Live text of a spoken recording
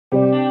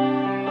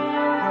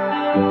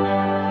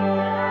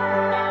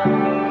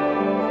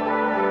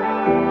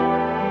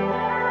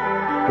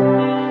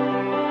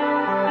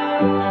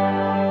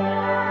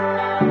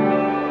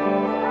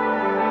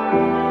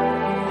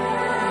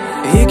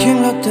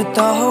ta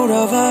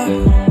tahorava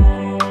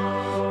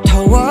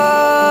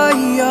thawai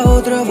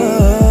yaudrava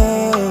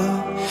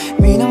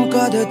minam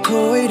kada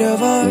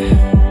thoirava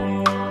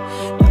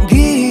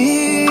gi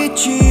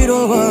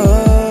chirova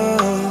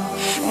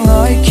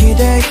ngai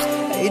khidai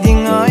idi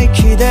ngai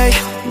khidai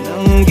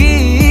nangi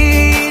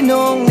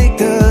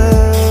nonglikta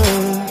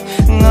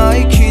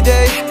ngai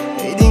khidai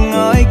idi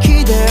ngai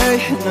khidai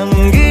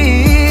nangi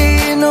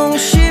nong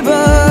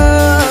shiba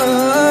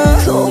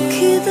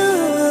thokida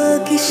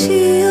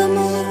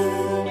kishiyama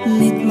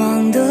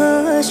mitmangda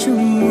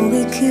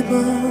shumoge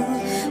khiba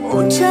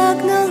ochak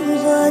na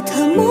va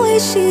thamoi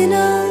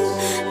sina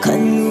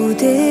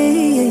kanude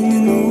aina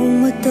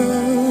nomata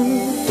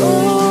o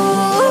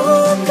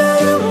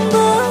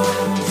karamba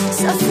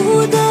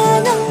safuda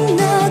nang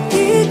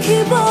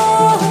nakikhiba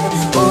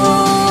o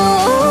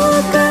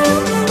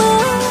karamba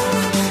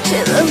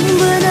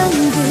chelamba nang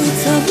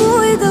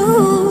thamoi do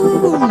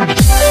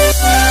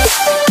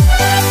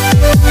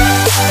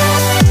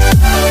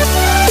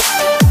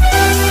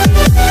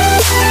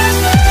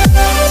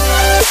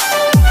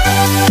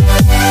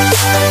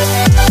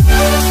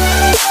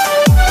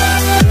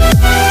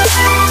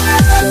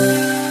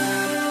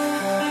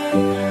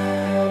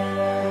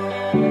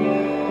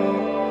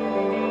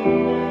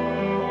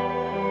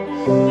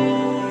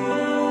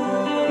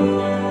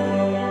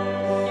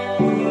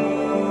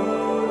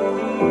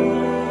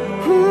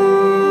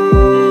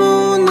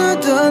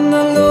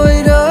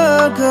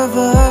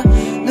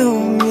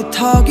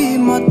thagi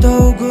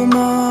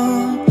matoguma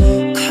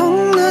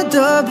khangna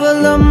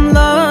dabalam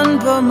lan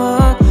bama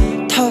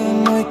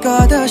thamoi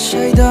kada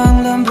shaidang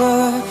lamba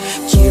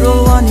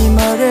chirowani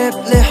marep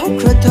le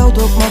hokra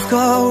tawdok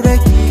makaure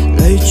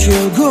lai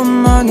chil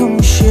gumma nung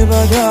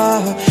shibada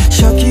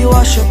shaki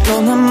wa shaplo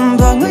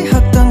namba ngai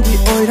hatang gi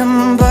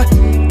oiramba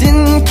din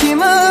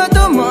kima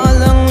do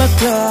malang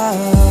lakla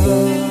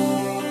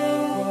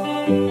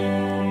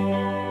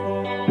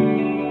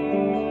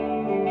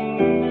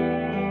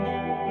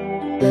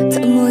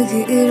Tamoy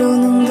gi iro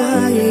nungda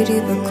yeri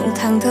ba kong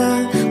thangda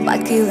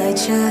baki lai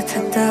cha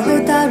thakta ho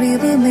dari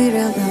ba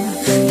mera ba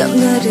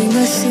tamna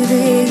ringa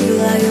sire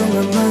layo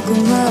ma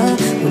gunga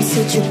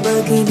unse chupa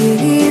gi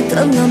ni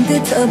tam nam de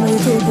tamai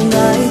do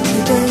gunga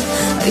ikide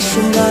ai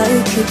shunga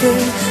ikide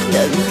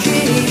nan ki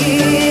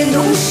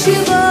nong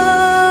shiba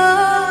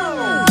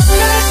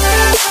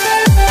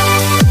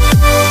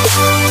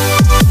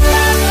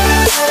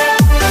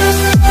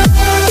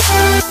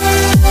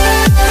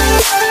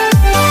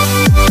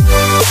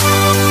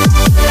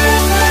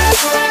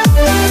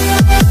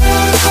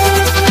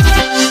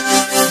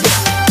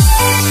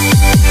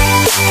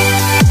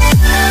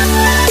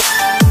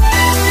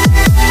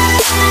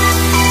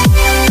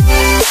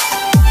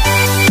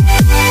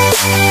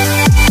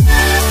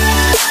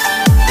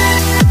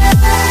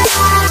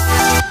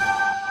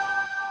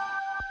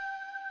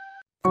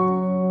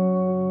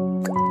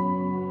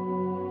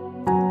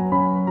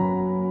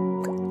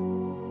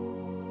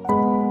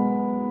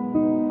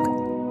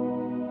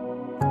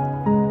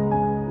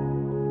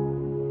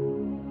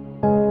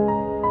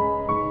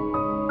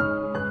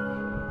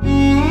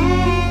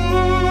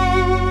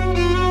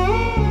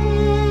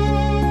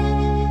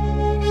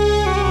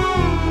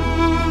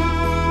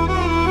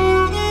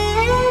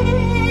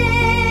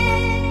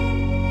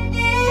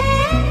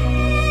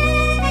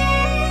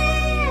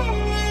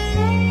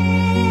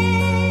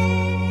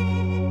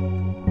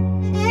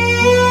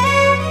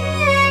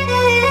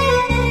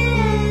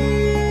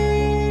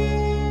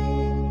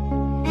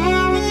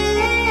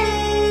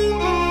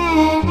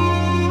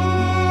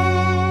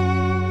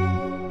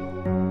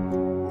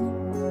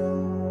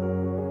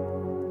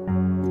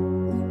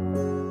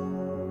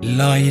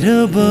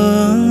lairaba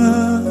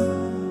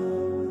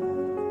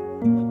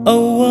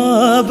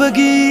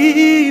awabagi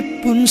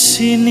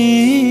punsini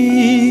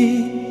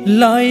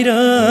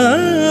lairabagi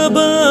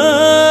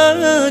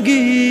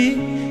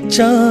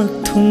chak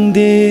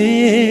thungde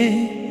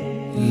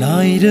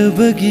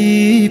lairabagi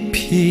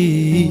phi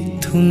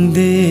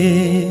thungde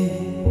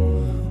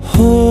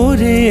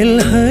horel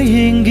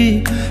hayengi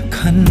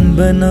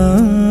khanbana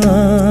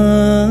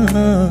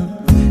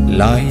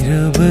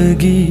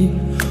lairabagi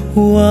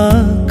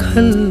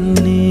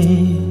wakhalni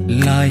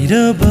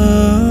lairaba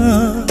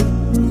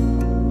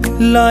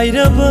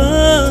lairaba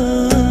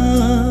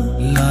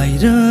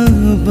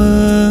lairaba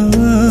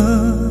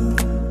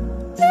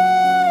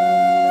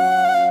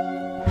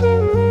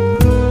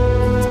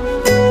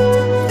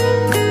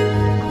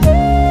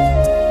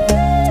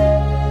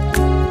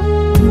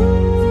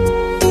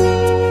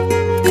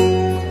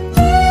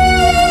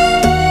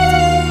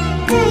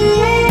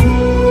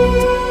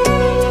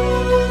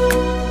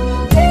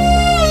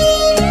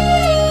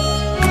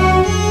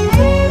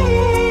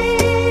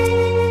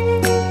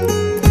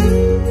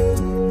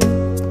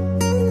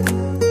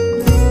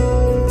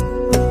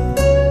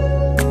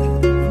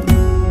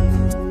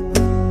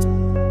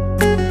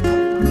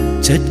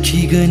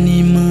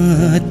चटखिगनी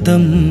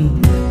मातम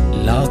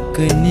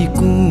लाकनी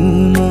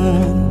कुमो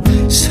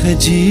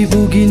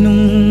सजीवुगी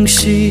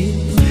नुंगशी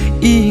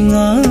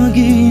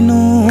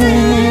इंगागिनो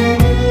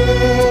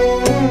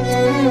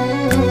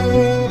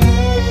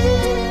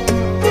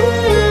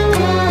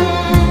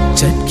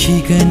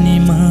ꯂꯩꯈꯤꯒꯅꯤ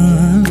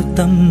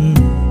ꯃꯇꯝ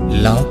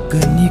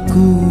ꯂꯥꯛꯀꯅꯤ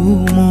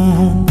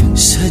ꯀꯨꯃꯣꯟ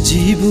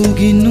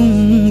ꯁꯖꯤꯕꯨꯒꯤ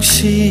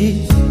ꯅꯨꯡꯁꯤ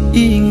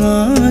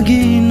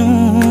ꯏꯉꯥꯒꯤ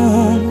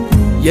ꯅꯣꯡ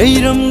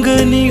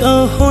ꯌꯩꯔꯝꯒꯅꯤ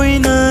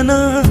ꯑꯍꯣꯏꯅꯅ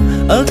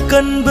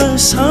ꯑꯀꯟꯕ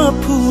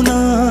ꯁꯥꯐꯨꯅ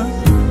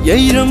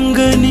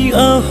ꯌꯩꯔꯝꯒꯅꯤ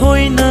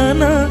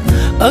ꯑꯍꯣꯏꯅꯅ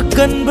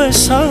ꯑꯀꯟꯕ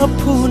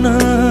ꯁꯥꯐꯨꯅ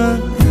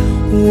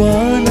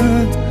ꯋꯥꯅ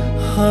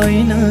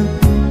ꯍꯥꯏꯅ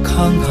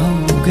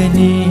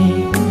ꯈꯥꯡꯍꯧꯒꯅꯤ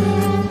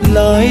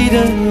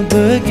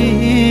ꯂꯥꯏꯔꯕꯒꯤ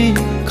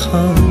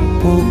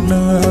ꯈꯥꯡꯄꯣꯛꯅ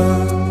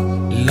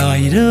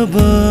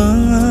ꯂꯥꯏꯔꯕ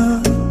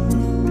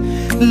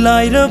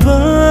ꯂꯥꯏꯔꯕ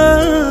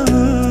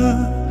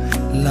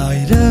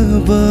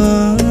ꯂꯥꯏꯔꯕ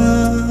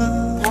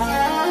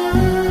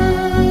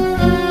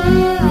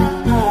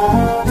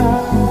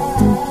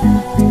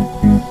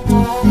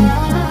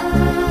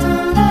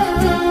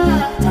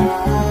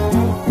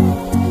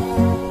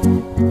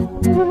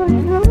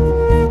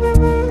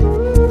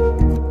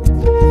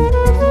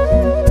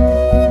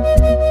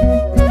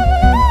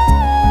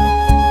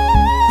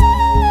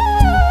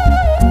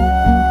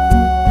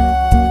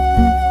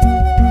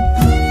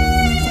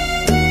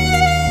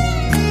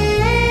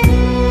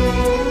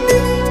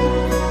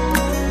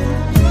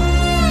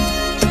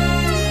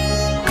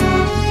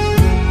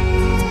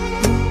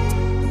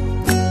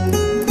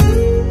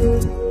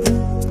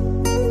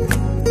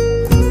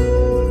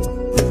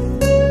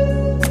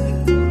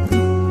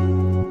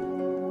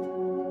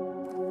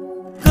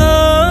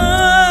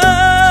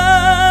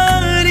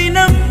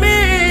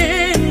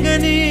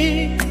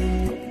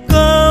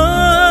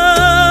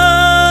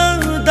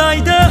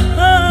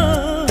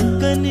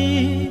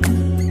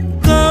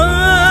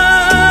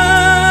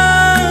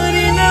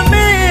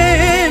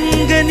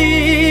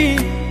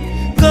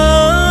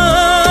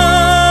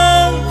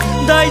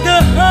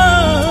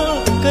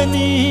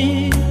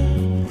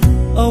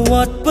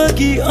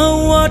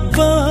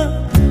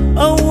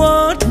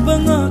awatpa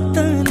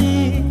ngaktani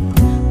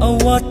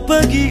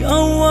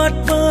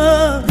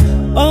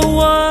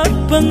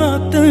awatpa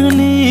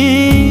ngaktani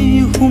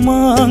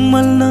humang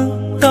malna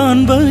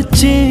tanba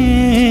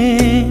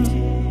cheng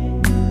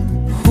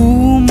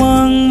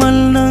humang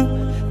malna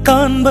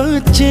tanba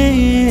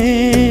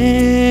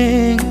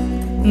cheng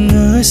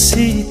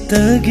ngasi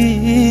tagi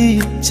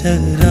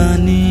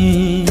charani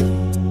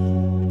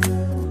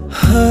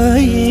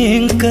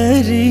hayeng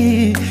kari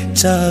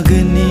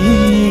chagni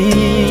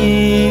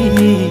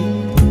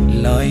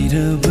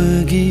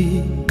lairabagi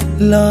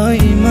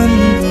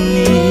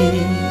laimanni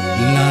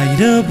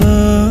lairaba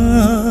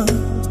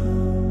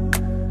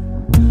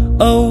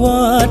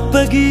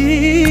awatpagi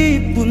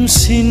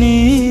punsini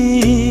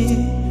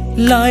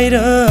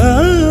lairabagi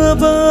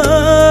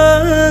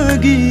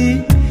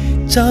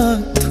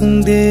chak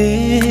thungde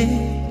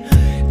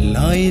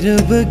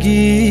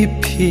lairabagi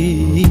phi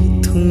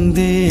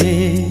thungde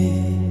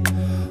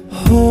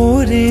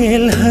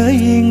horel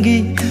hayengi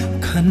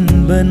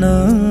khanbana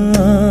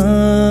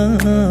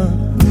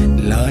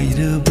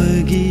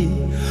lairabagi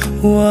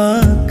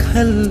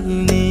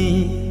wakhalni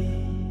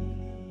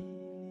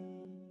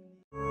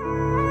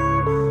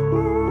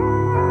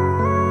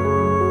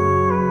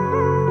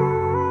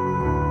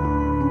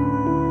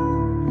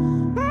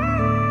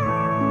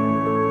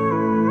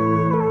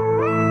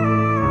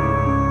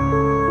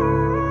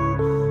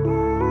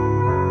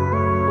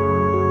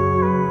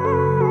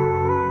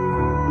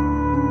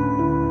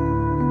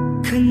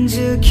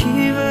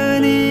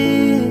간직히와니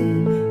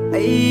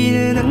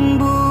아이는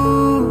낭부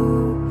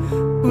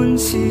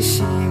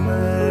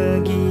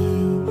운치심하기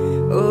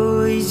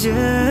오이자게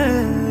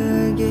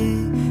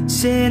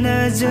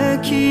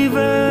세나자키와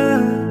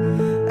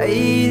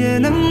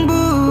아이는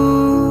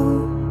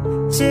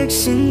낭부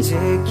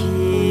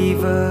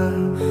잭신자키와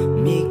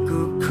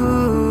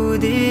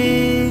미쿠쿠디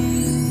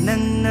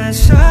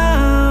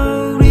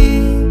난나샤우리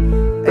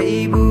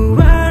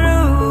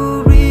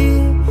아이부와로리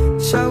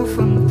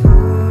샤우펑토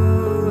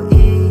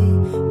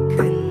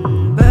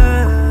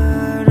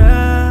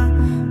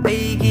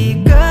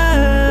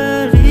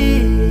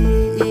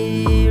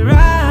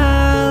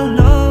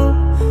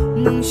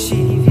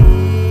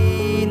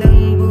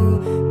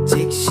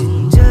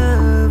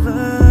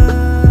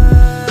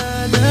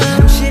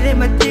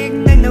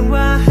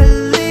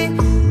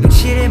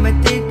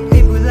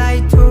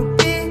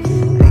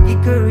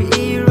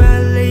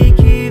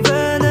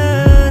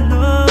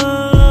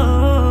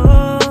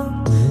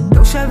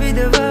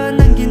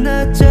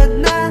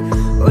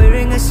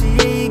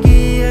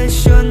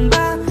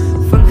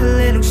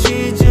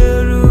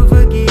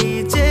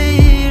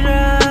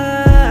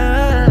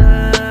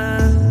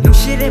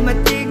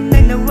Matik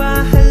nang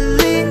nawa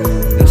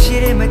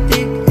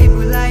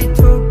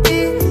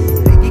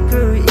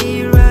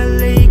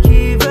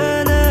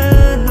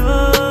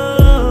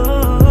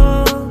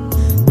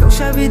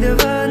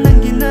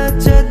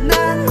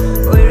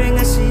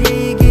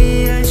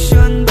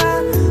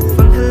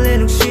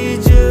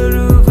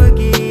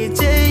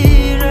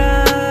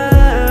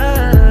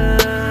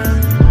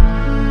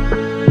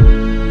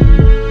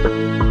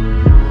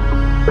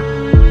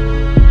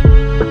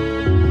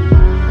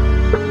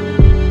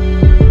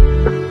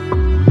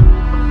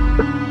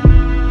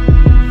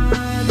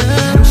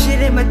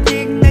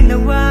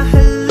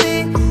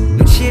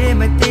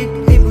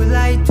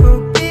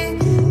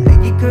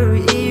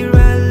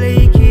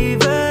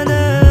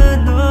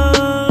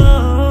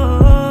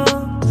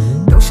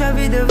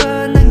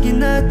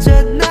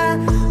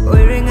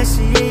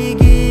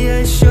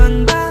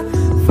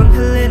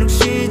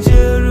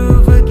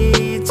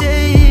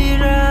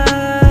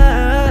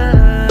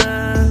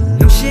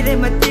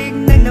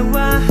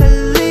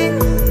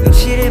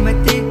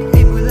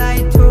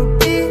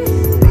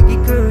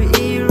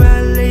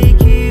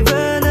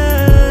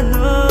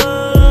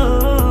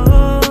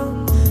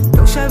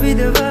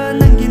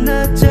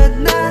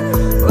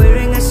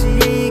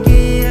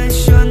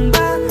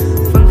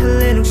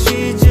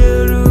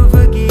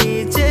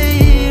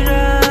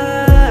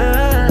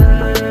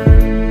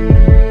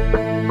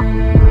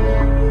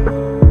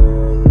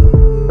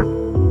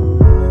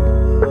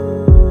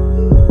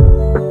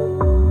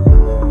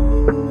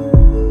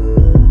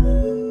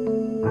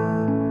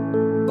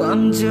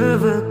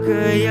pamjava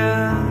kaya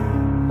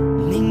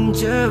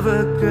ningjava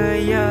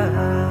kaya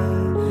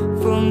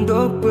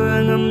phongdokpa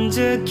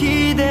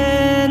ngamjakide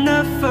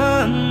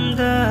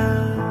nafamda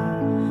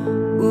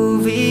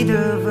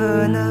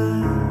uvidavana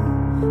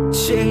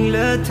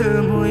chengla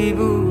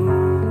thamoibu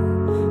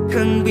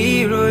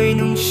khangbiroi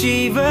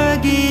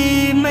nungsibagi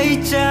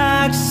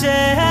maichakse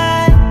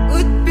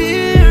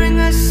utpiring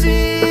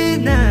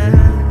asina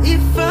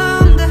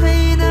ifamda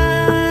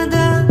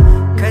hainada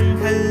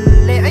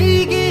kanhalle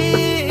aigi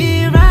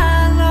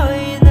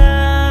iraloina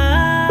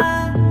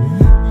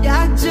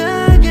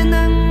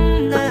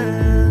yajaganangna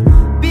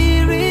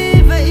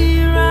biriva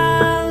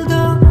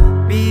iraldo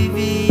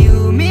biviu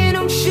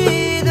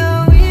minungshido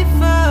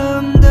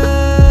ifamda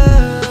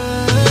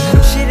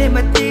nungshire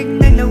matik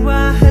nangna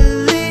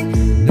wahalle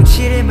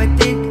nungshire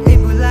matik ay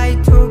bulay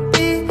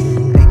thupi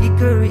aigi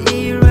kari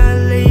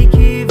iralay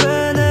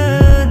kibana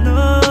no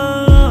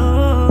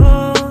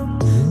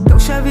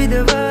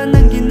tokshabidava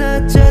nangina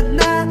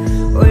chatna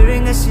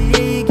oiring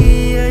asigi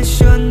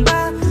ashonba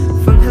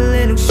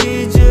fanghalle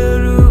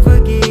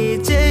nungshijuruvagi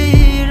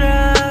jaira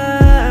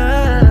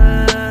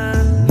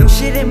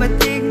nungshire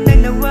matik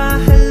nangna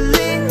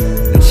wahalle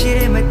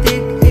nungshire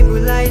matik ay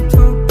bulay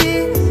thupi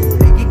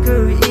aigi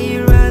kari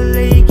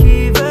iralay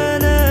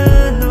kibana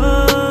no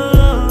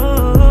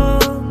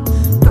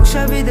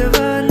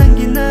tokshabidava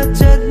nangina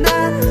chatna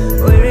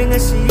oiring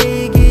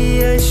asigi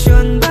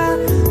ashonba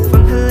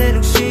fanghalle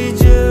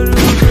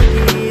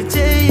nungshijuruvagi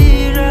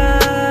jaira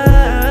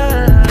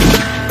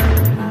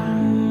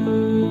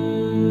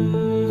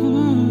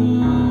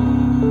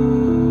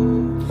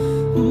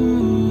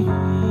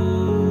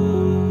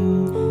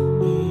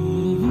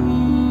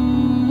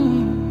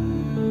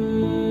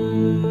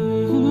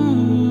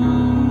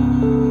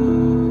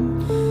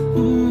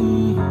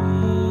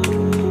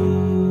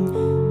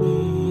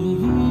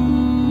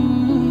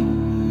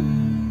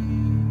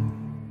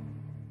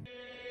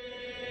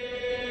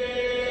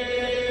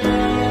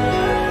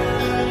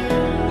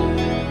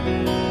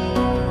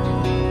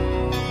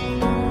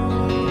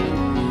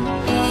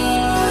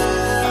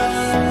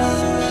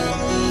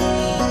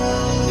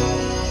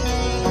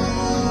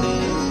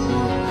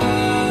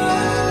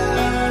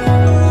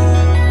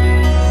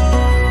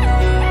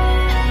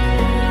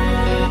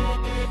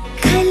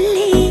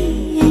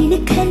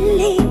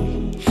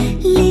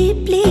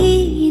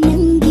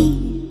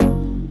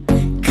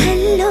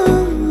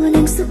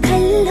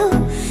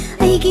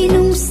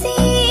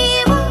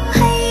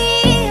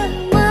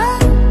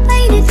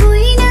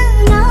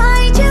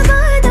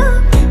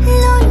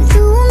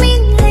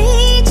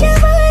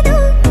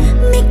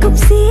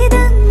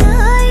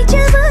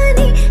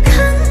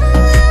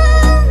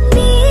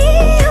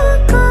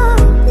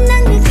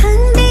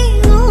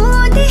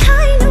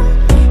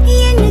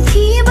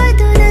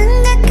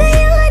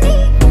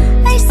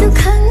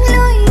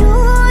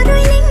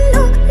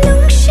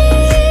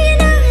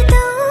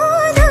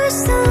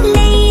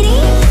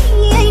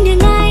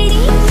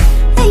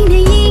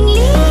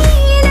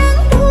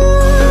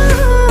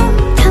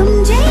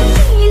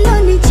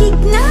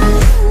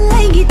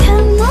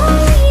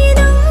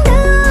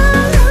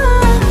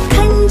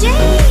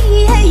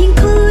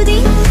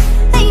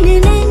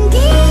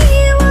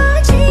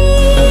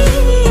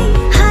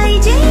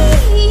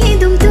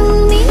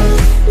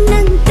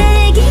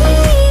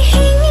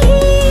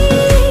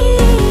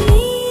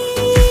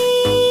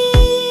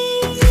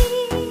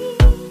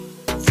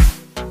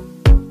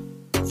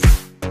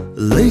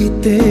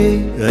leite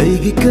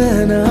aigi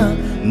kana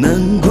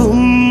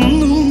nangum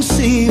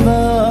nungsiba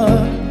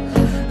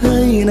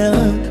aina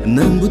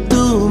nangbu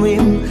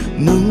tumin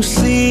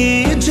nungsi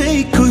jai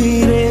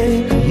kuire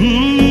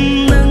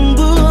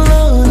nangbu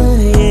lona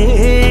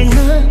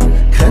yenga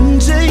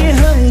kanjai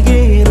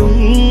haige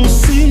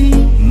nungsi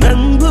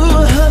nangbu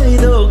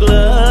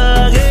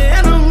haidoglage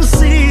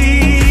nungsi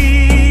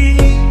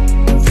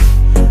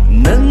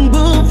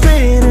nangbu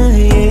pena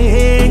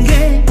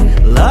yenge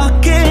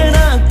lake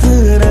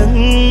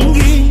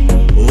nakterangi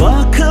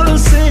wakal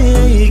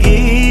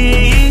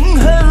seging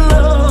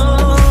hello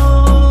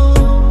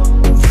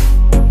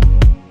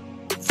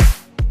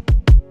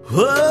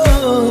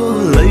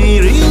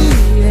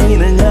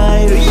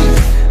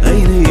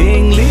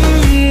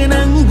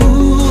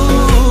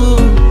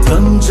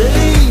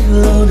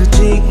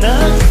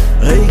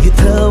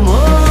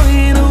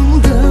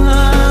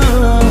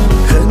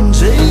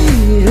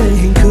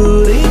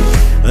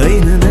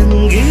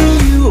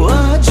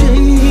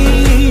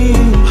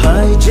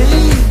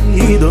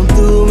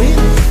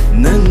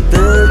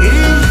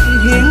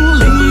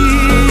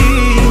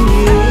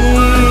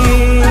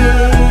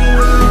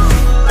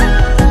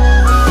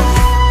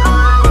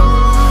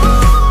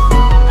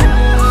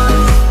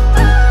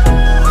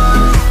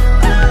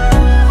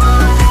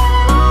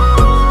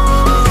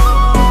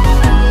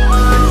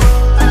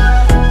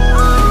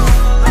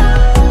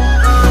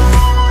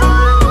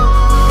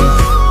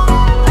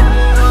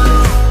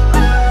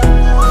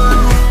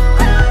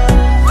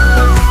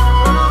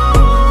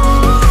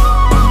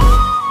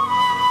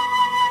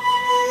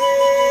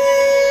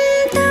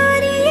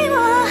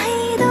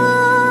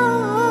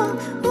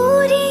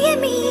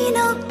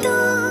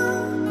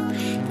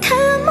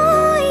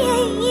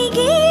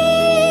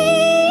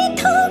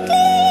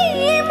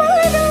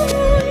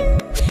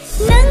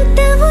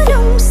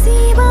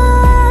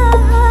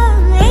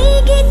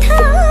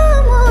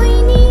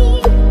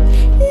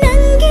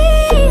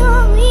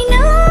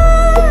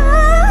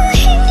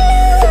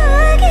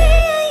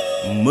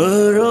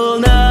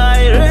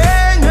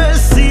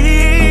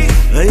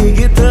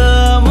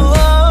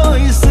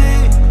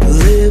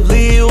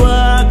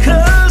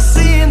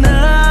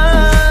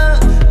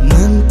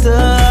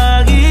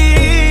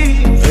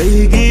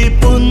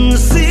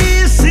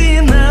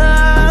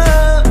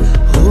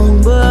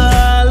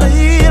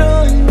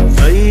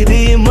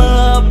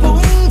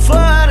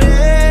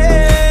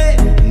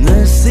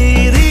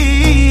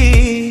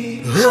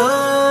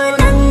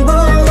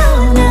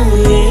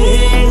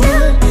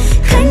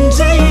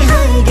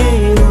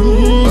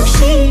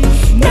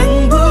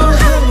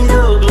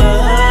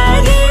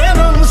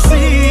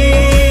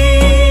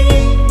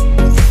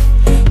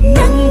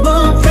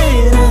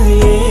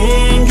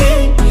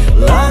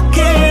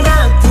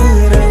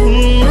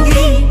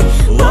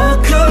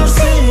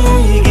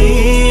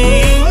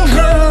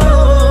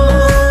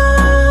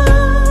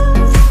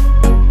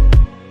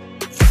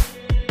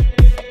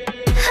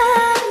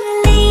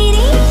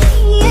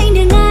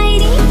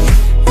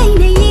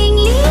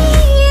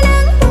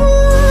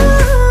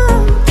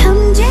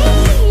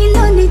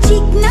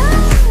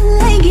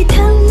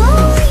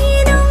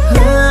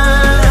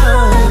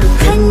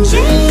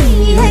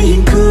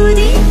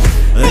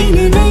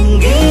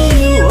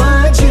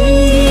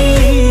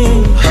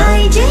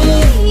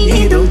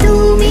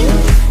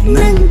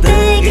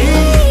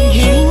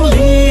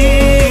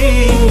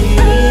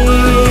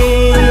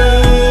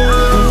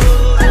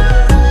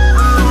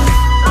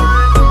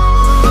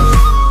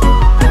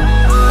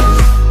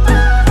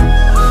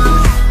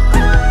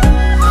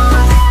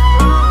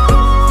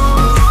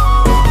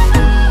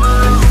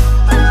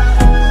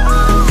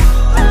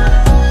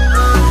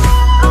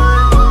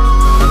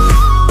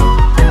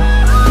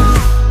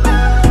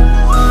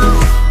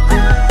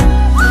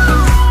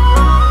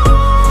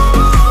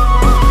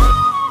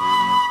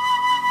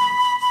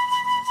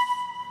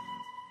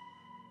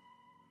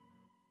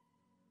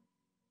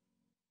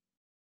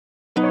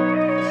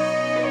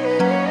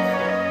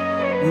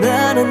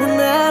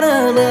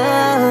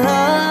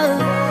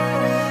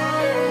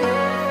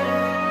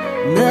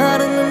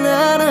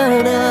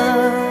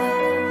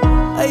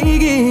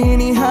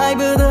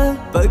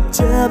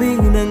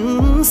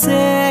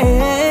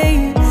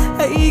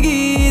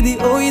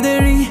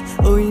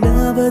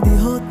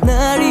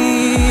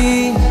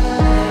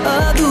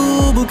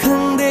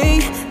khangde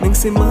nang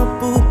se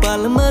mapu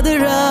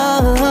palamadara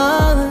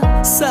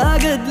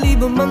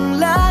sagadliba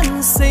manglan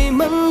se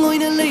mangoy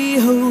na lay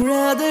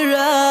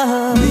hauradara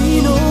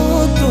Nino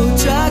to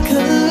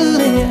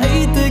chakhalle ay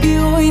tagi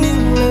oy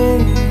ningle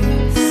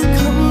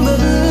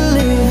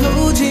kamballe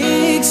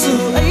haujik su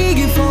ay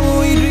gi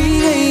foy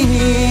ringay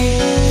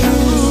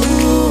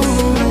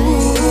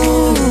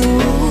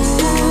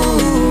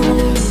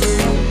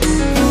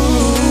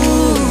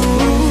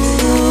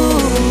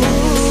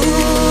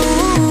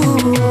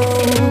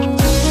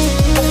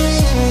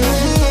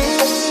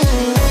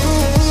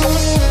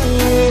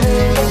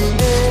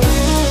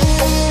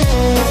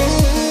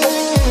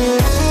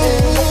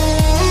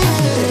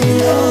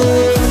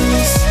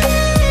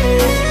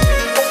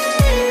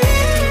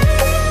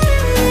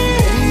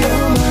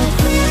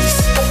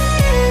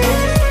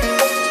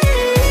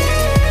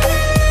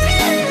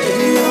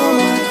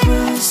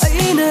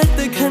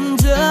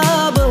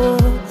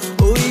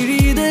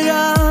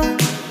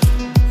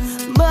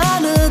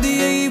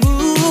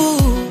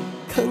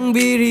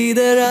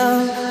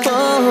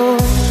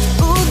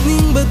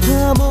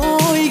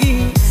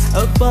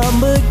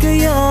Pamba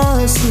kaya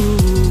su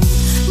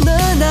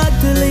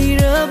nanak lay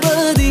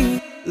rabadi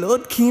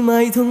lot khi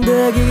mai thong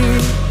dagi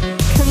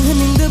khang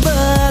haning da ba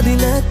di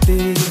nate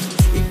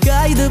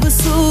ikai da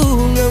basu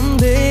ngam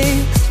de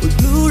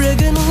ulu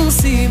raga nung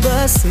si ba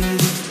se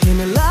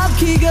hena lap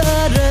khi ga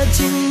ra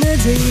chin na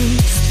jai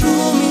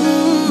promin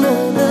na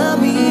na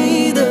mi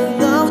da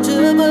ngau cha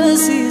ba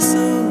si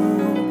su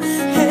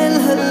hel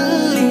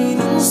halli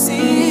nung si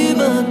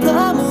ba ta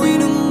moi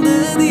nung da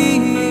di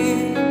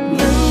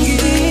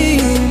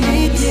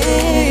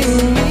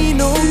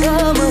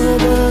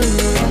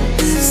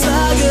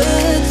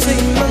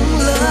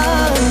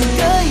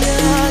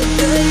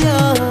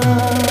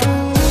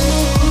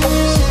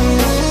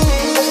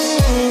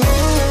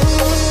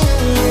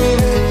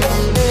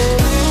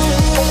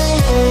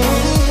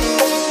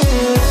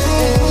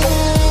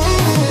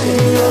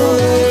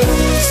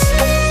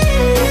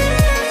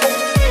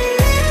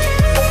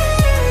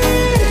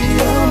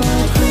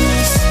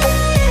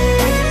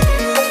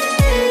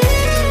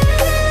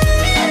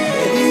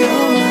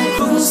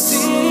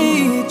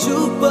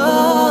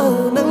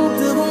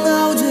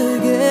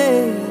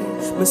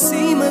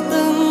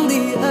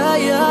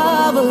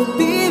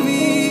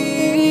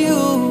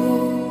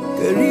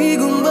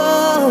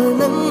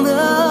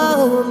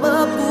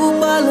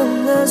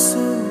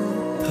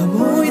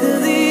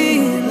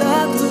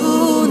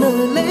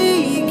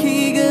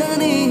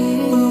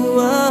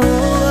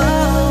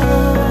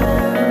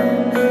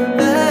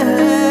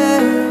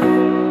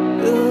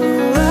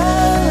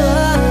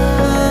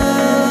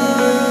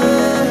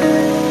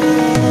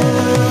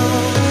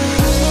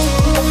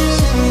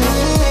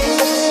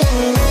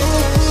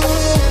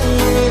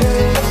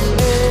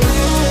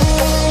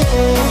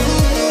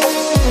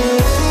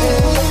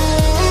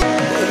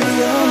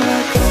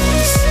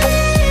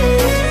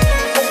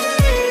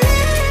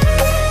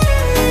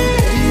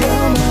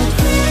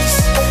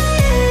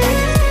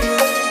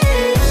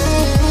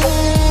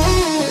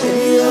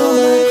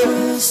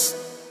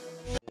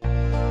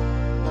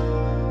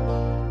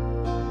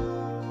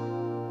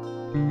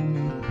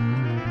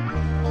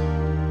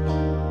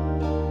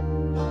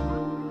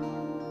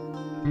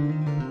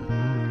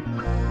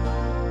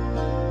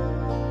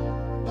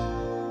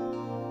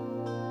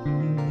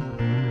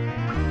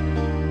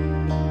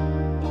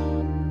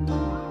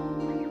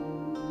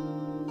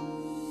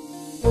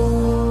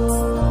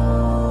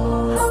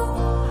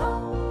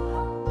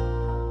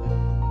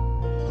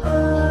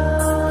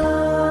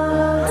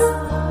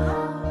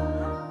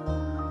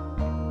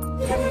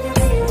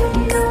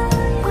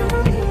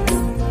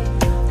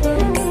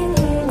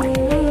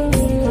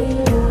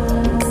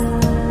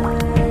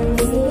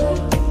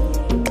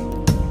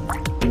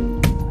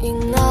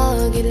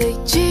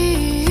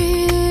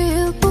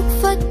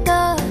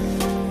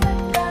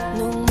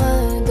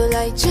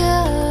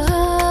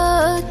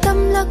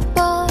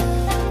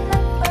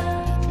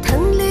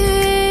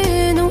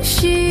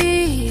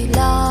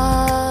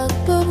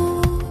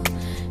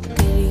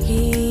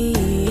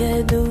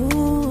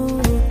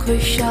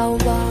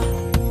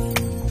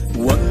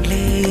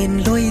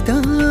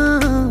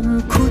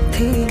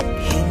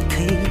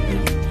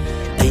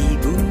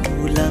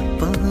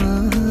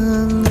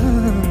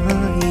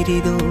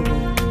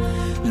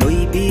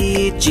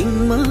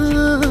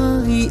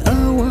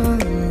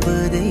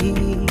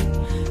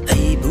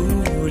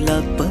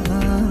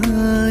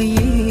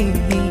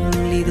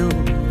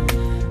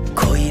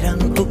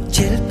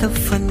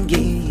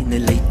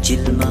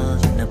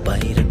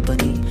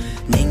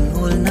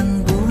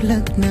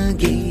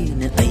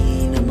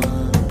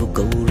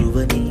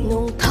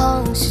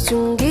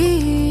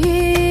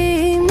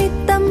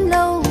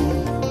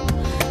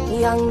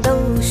yang đâu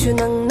su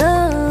nang na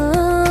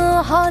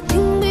ha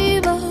ting bi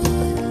ba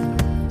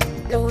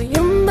lo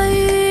yum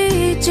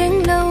bay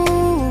cheng lâu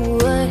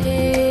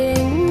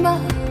hen ba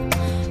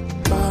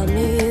ba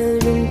me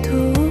lung thu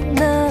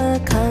na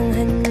khang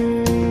han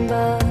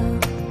ba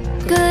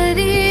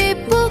kari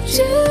pok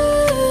chu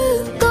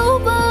câu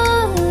ba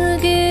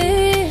ge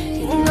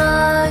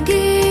nga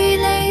ge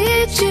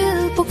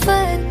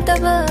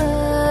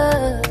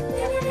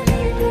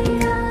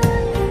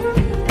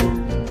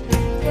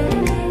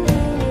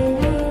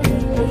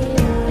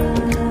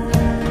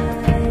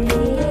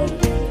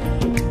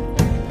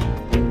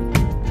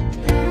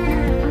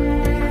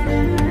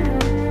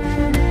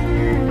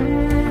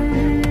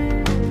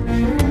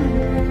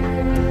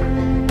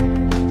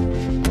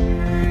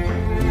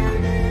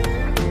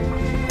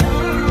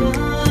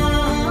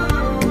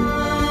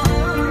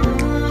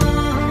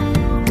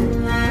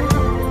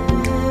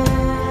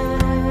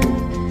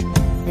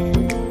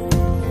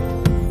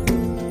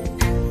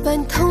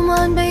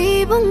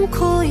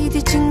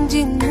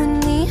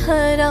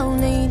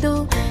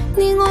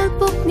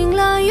ning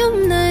la yum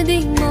na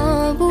ding ma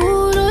bu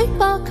roi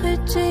pa khat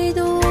chai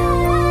do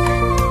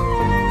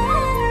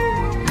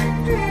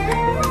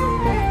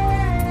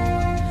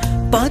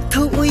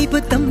Pathau oi ba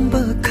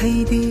tamba khai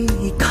di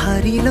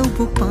khari lau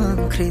bu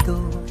pang khredo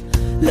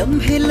lam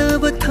hela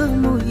ba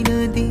thamoi na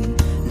di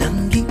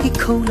nangi ki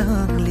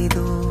khaulang le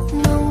do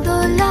nong do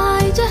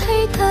lai ja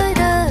hai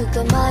thara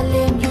ka ma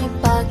lem hi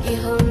pa ki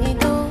ho ni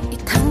do I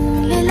thang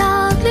le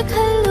lak le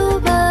khalu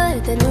ba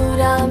ta nu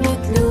ra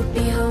mit lu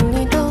pi ho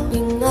ni do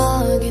inga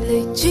gi le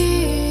chi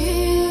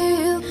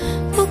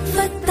phúc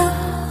phát ta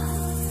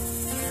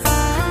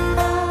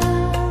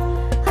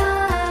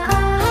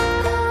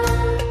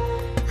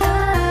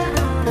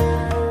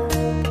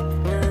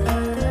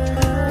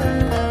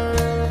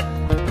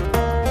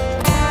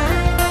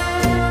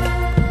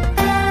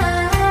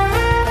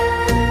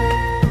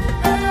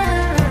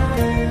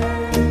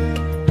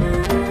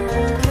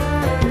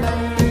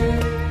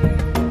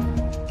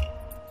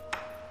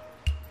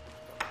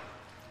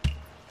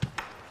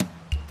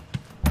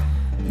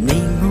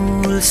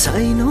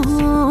sai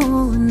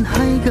non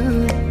hai ga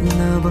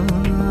na ba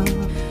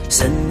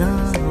sanna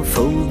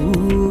phau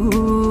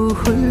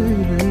hul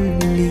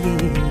ye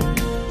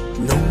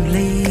nong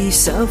lei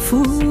sa fu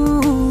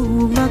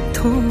mak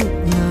tho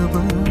na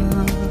ba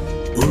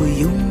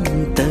uyung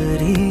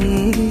tare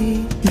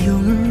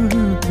yung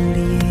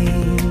li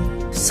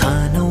sa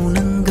nau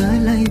nang ga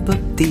lai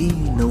bakti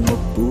no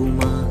mapu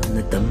ma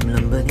na tam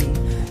lam ba ni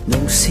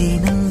nong si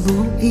nang bu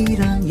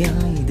irang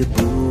yai de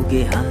bu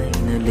ge hai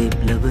na lep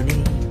la ba ni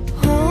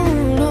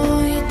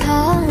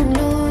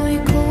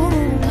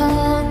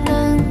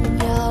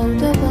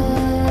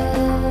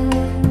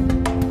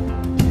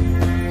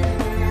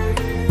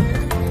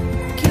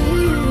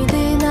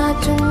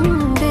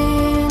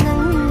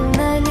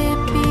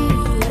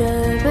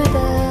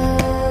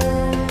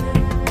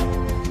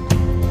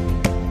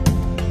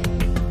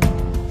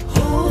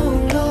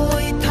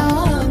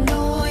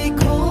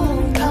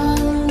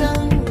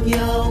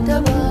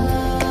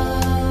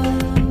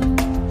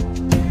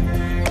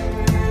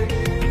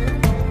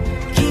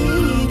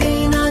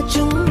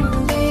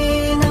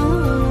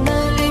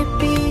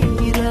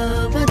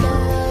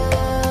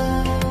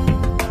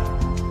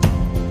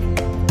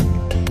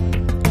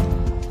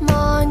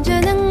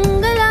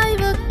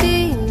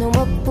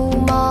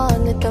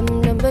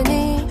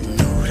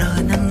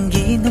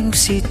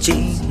si chi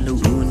lu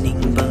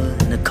ning ba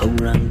na khâu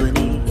rang ba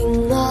ni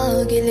inga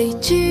gi le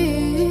chi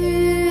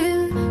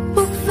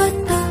phúc phát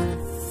ta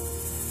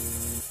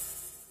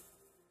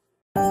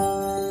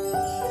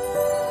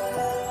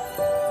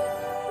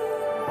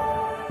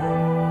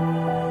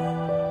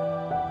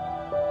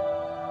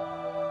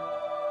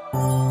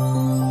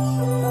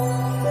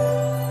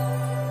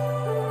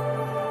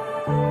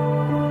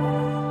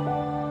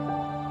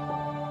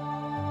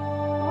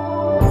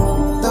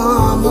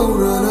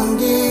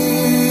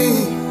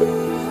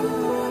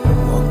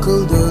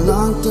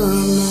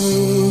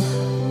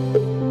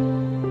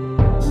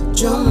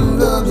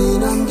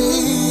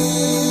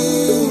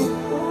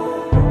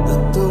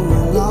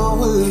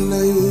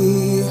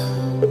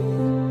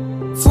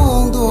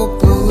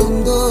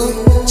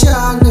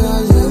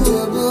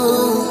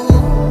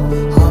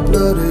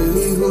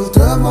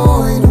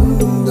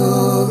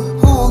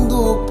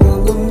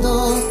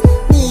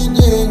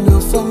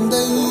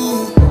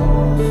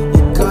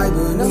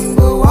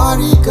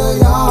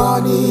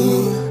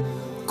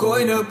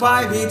Côi nở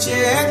pai bị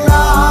chết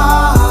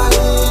lại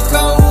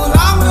câu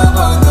lắm nữa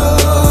bao giờ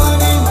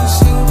nên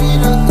sinh vì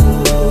đã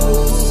tu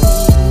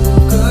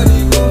cơ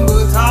đi cùng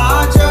bờ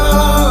tha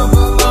chờ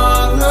bờ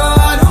mang nữa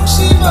đúng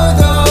xin bờ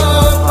thơ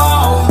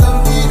bao tâm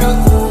vì đã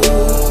tu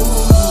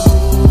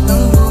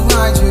nắng mưa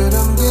mai chờ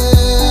đêm đê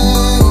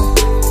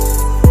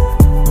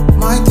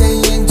mai thấy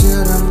yên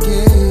chờ đêm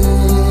kia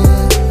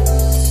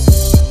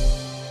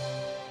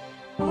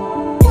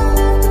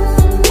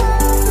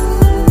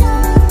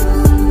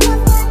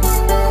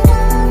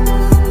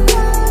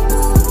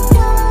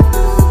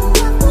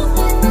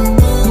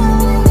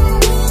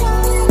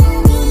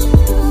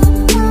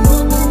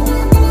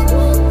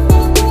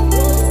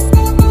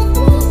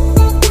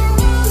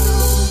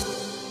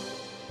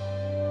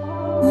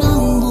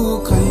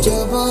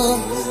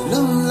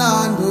lâm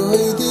lan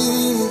bơi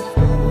đi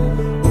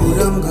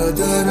uram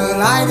gadar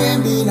lai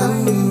đêm đi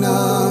nắng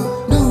nở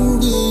nắng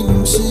đi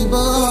nung si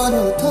bờ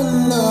đầu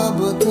thân lờ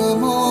bờ thơ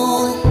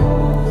môi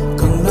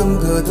cần lâm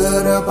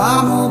gadar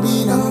ba mu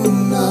bi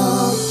nắng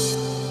nở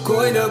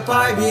côi nở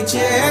pai bị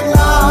chết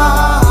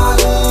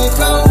lại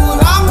câu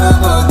lắm nữa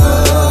bờ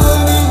thơ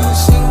đi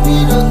sinh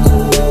vì đã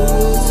tu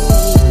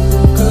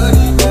cơ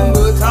đi cùng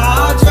bờ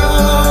tha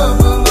chờ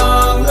bờ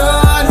mang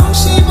lỡ nung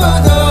si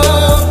bờ thơ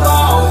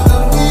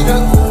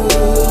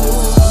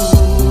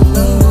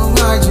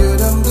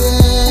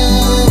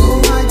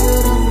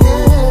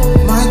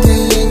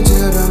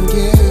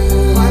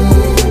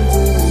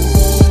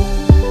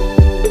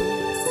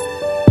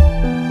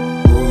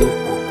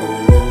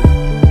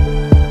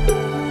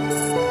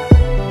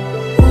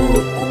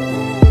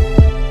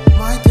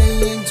My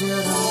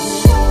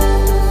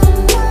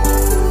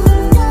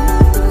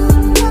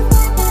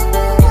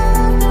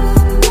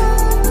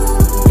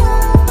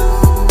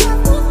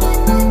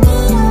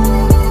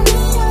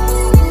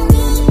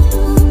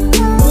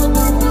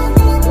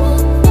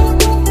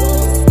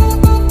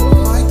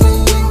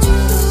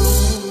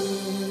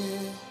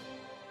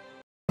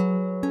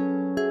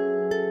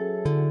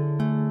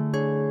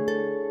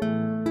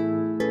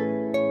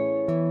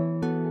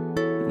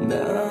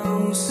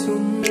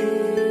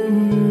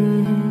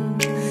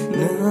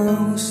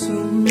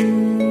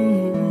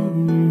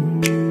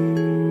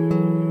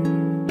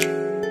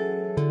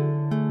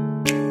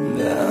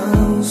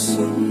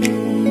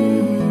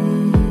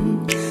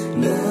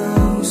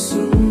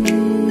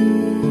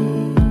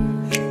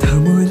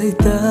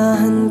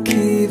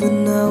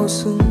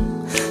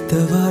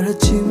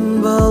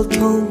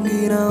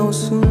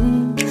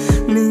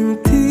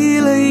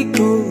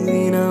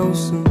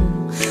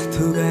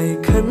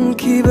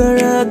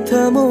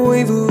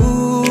thamoibu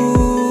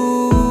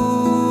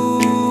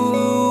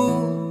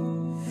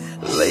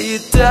lấy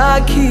ta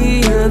khi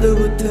adu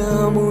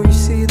thamoi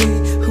sidi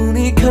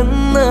huni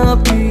khanna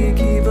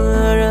pigi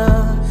bara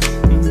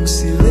nung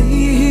si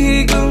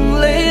lấy gung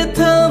lấy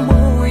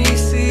thamoi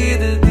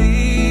sidi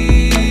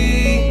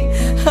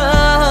ha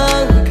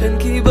khan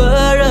ki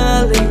bara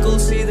lấy kol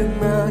sidi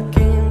na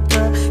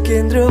kenta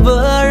kendra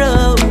bara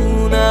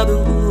una du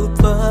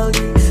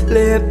pagi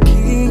lep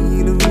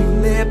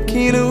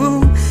kinu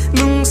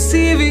nung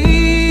si vi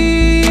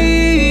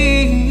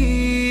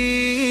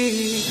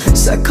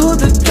sakho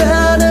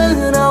ta na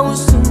nau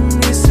sum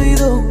ni sei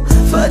do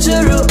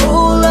fajar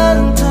olan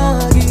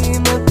thagi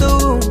mato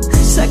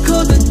sakho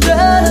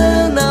ta na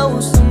nau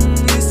sum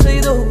ni sei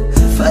do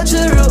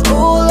fajar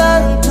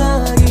olan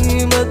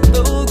thagi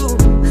mato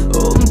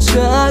om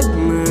chak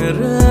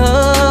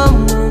ram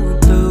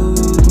mato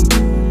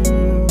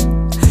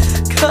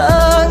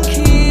khang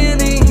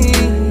kini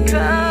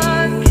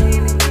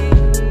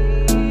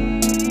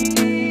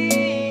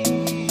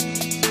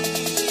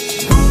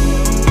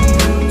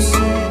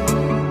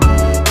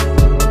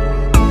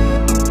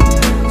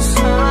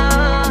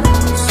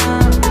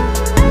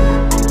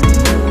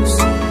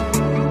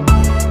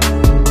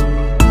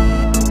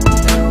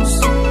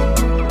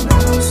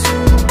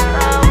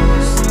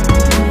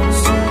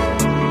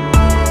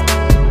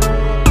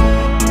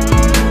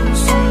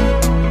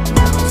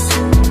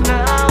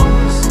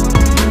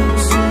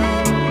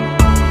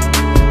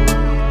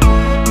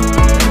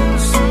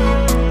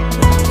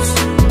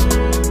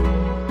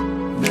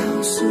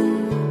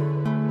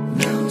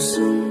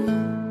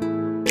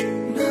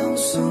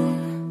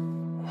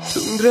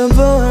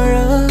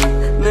Tungravara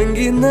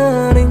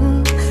nanginaning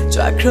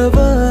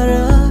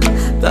chakravara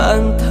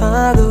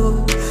tantado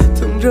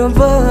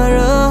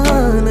Tungravara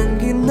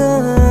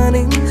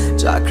nanginaning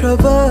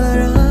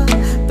chakravara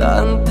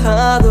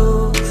tantado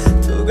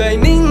Tugai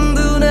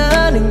ningduna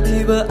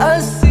ningtiba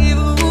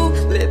asibu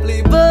lepli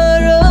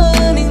bara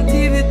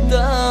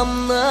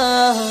ningtivitamna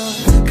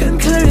kan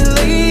khari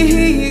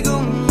lei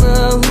gumna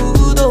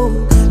hudo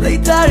lei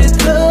tare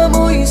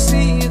thamoi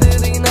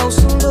sidri nau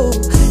sundo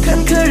kan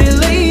khari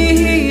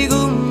lei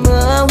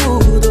gumna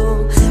hudo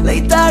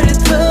lei tare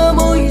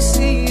thamoi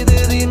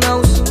sidri nau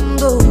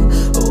sundo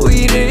oi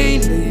re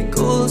lei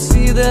kol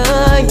sida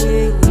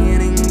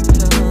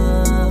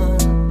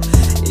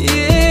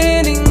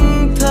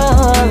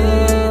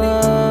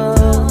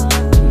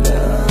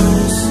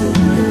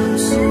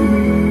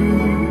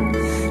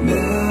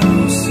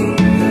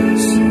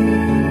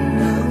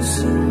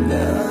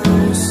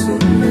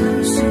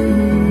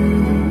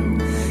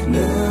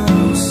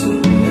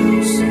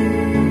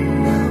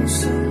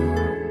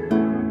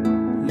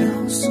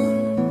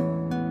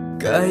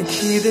Kai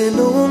kide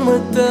no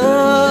mata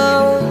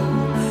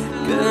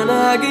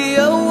kanagi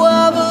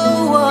awaba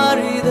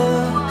warida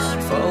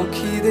fau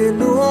kide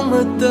no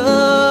mata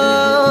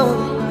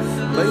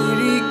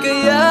mairi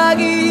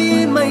kayagi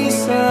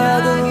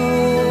maisado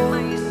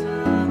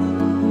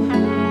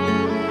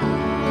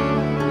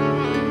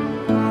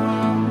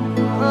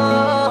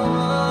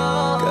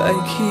Kai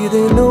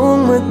kide no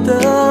mata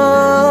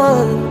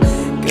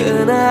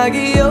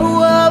kanagi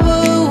awaba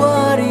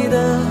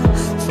warida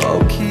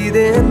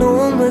de no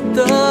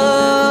mata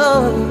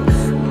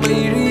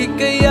mairi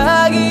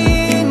kayagi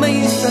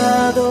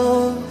maisado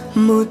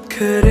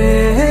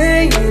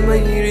mutkare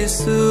mairi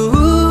su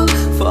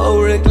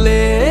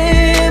fauragle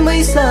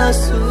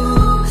maisasu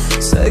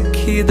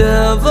sakhida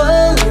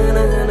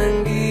vana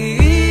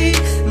nangi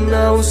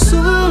nau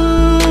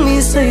sum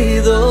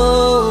isaido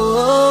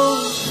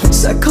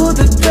sakho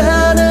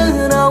ta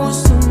nau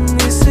sum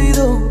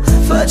isaido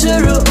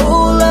fajar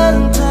olan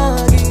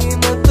thagi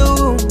mato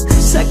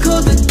sakho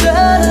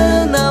ta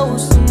nau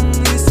sum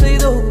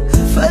isaido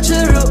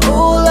fajar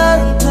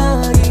olan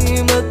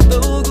thagi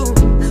mato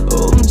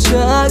om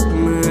chak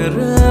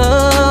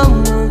ram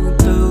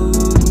mato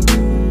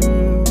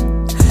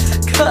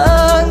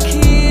khang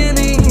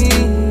kini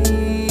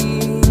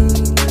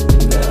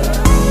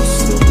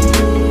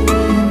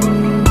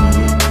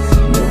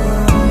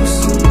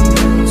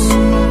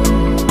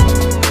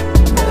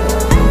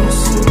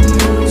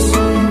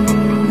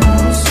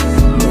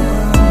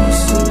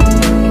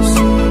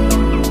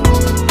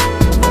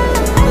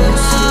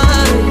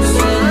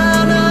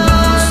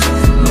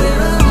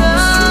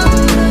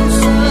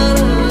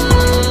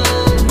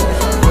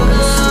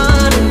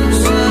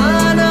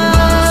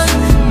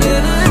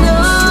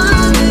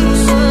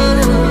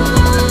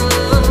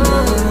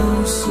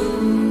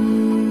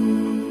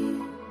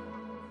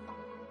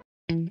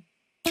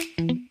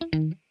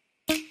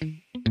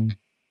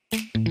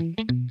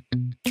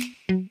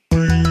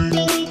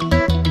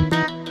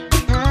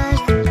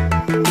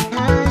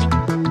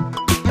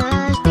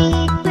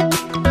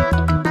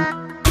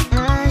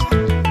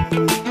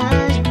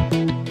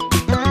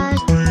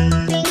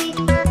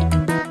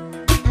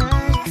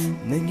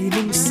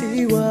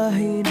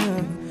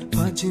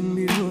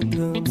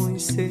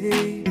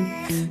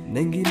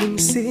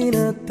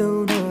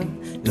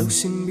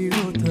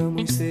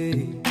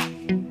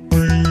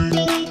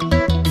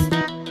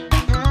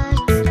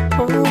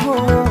Oh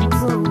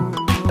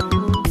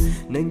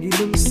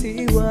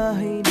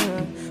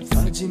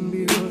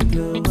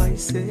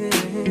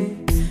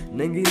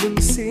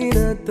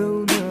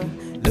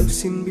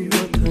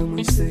biro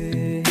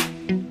thamuse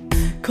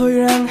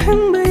khoirang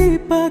hang bay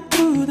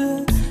pakuda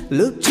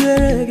lúc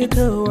chơi cái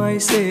thâu ai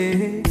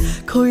sẽ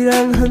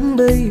khoirang hang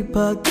bay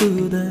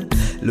pakuda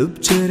lúc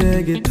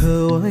chơi cái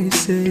thâu ai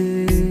sẽ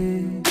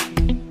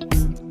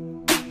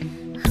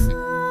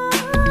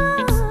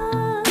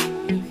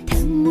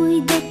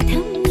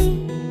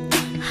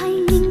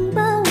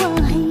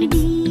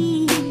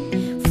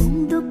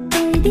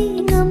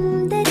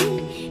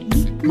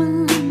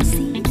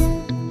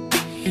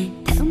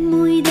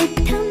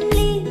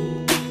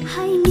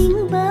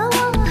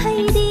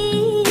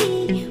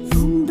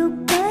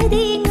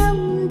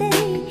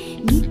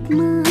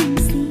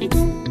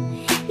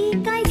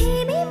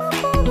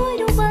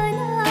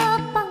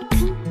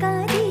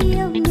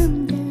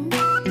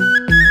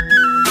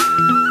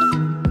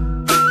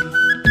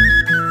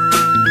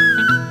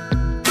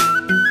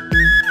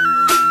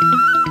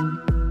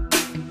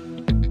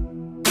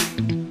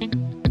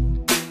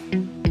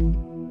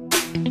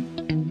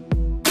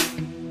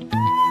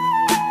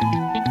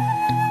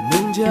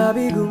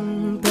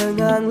Jabigum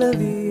tangang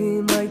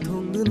lavi mai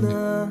thongduna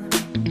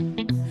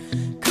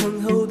khang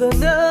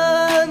hodana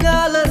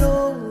ngalaro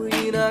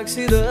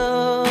inaksida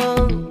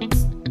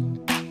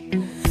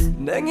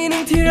nangi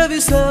ning thira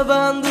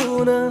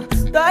visabanduna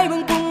tai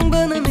bung pung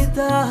bana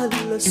mita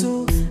halasu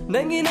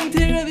nangi ning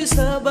thira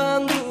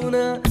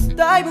visabanduna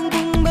tai bung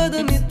pung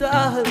bada mita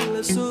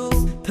halasu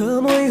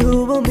thamoi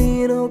huba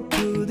mino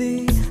kudi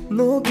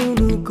no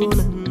kunu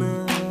konana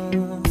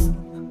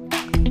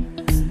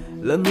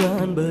lam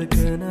lan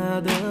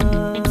berkenada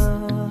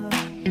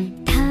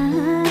tha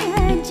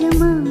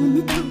jaman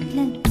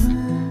thuklakwa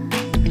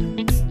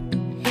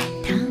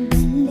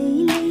thaman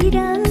lei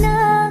rang na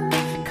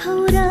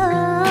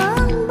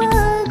khaurang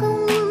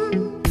bagum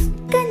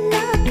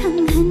kanna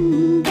khang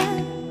handa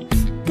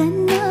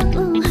kanna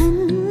u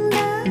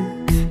handa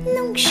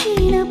nungshi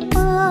na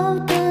pau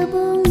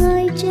tabu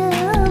ngai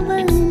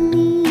jawani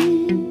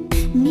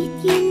mit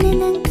yin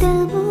nang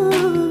tabu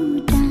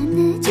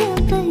tana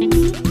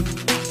jawani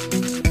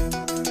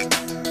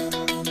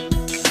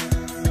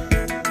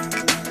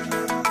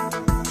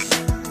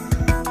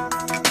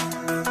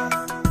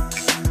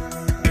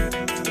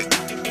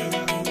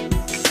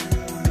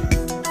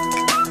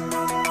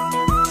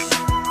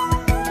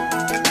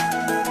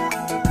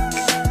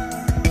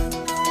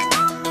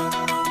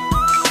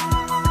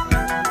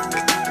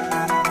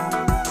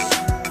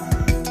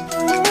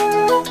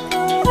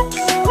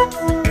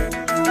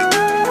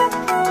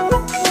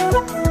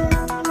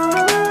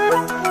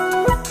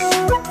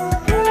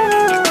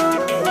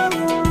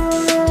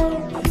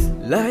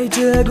lai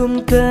jagum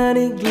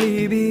tanik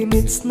libi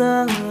mitsna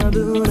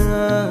duna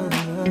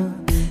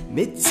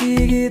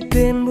mitsigi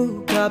tenbu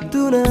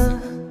kaptuna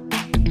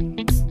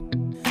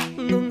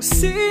nung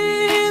si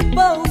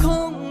bao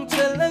không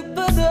chalak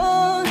pada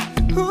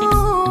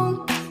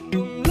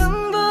tung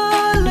lamba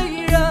lai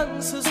rang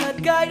su sat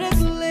gai rak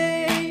le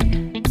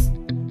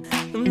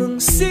nung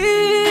si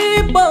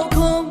bao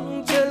không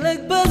chalak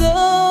pada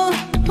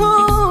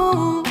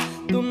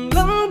tung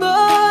lamba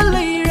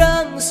lai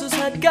rang su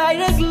sat gai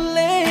rak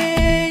le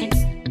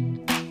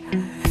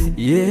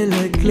ye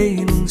like lay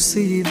nung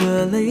si ba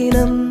lay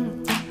nam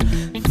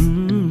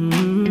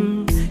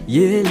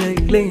ye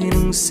like lay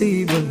nung si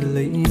ba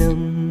lay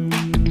nam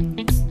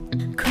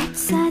khut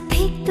sa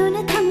thik to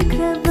na tham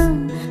kravam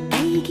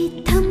ai gi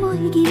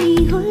thamoi gi mi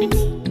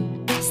holni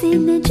se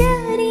na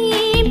jari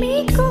mi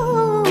ko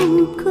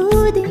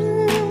kudin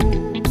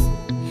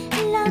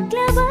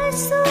lakla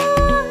basu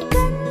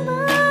kan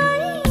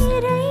bai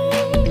rai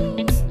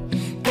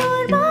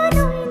tor ba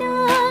noi na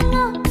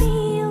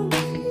ngapiu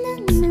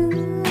nan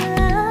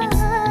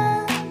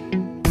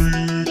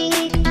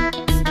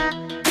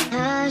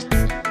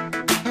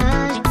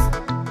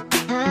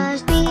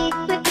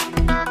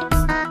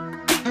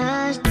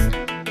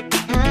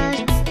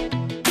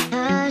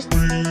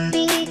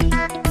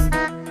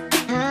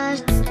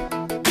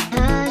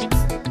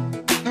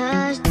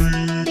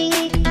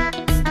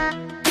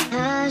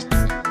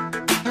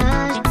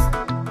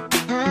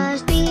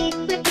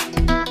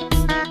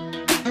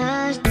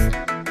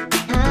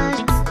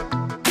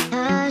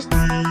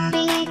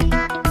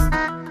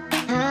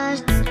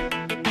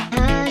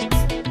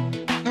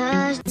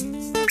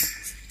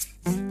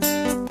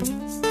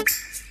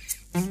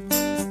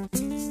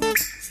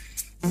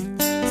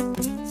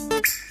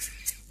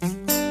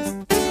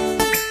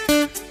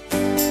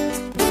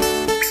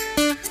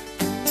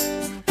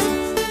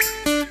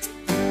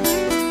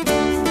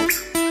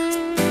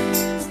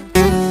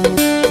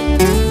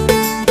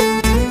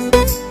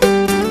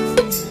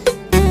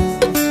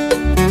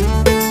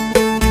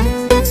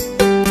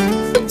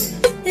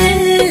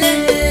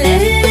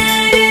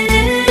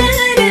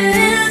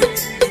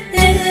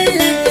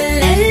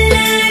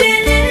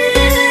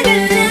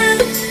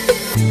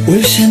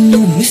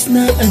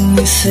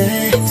se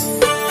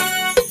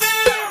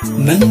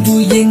nang bu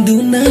yeng du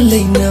na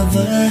lei na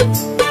va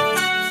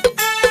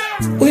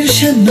oi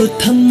shan no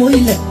tham moi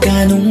la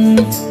kanung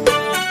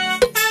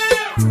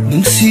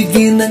nung si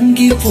gi nang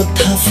gi pot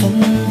tha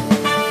phong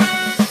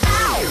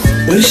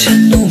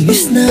Ocean no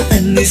miss na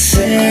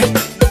anise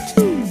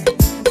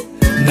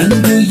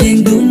Nangu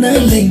yengu na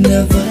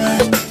lainava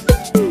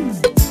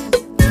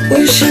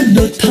Ocean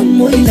no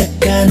thamoy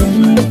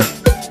lakanong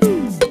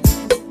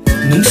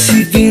Nung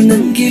sivi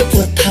nangi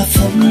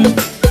pothafam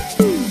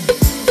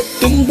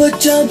Tumba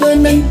chaba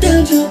nang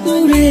tabu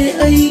ure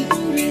ay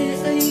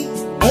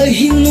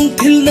Ahing nung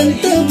til nang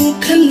tabu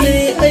khale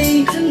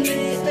ay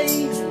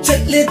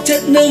Chatle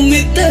chat na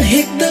mita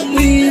hekta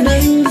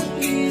minang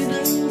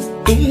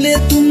Tumle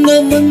tumna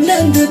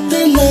mananda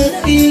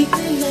talai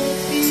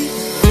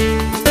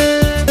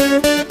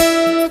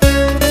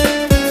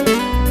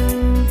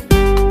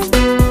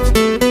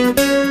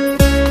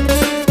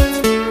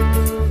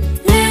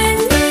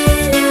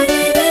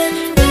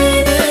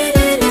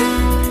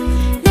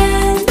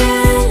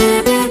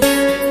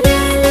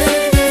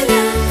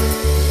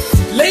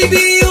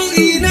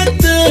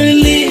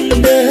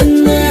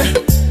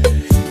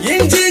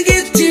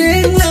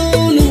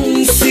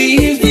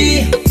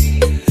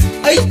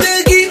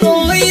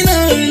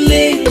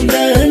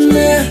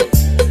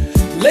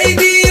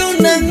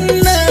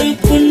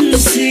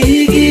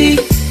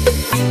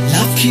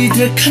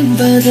Khan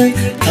badai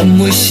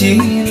thamoi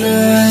sina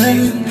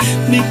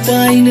mi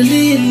paina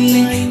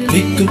lili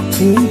mi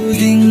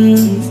kupuding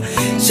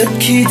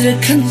sakhidra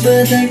khan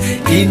badai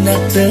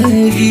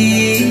inatagi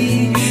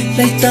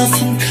laita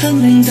phang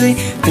khang dai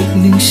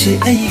pukning se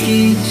ai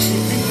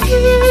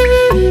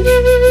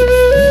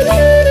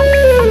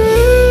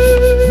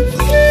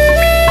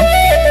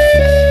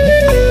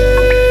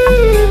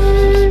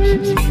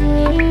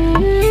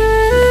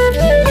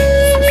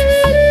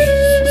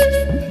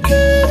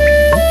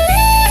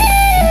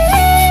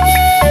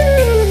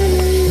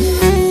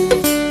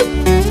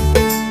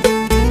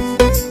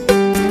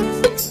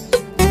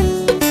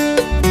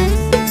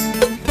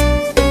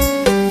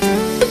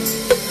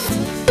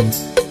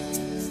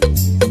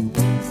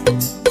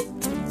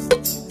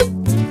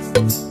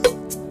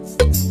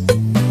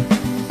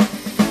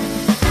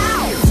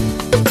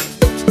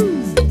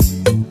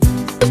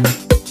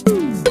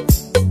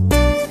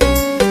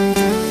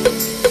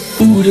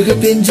Uraga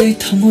penjai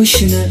thamoi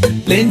shina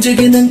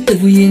lenjage nang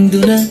tabu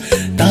yengduna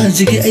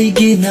tajage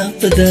aige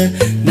napada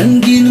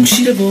nangi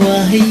nungshiraba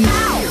wahi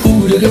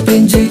Uraga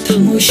penjai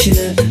thamoi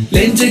shina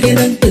lenjage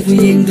nang tabu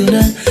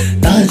yengduna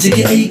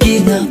tajage aige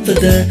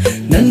napada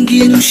nangi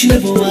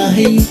nungshiraba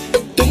wahi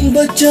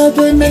Tumba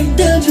chaba nang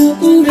tabu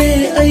ure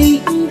ai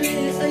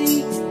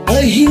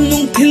Ahing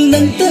nung til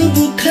nang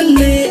tabu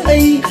khale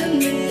ai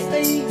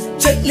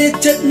Chatle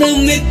chat na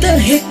mita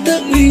hekta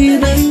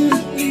minang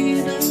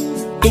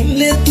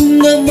Tumle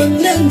tumna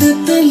mananda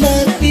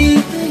talai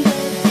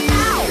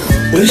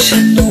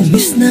Ocean no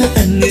miss na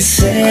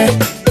anise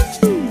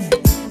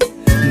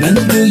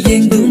Nangu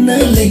yengu na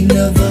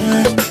lainava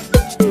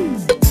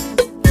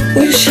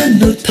Ocean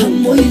no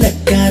thamoy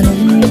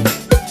lakanong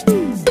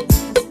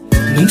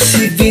Nung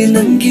sivi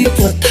nangi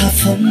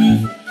pothafam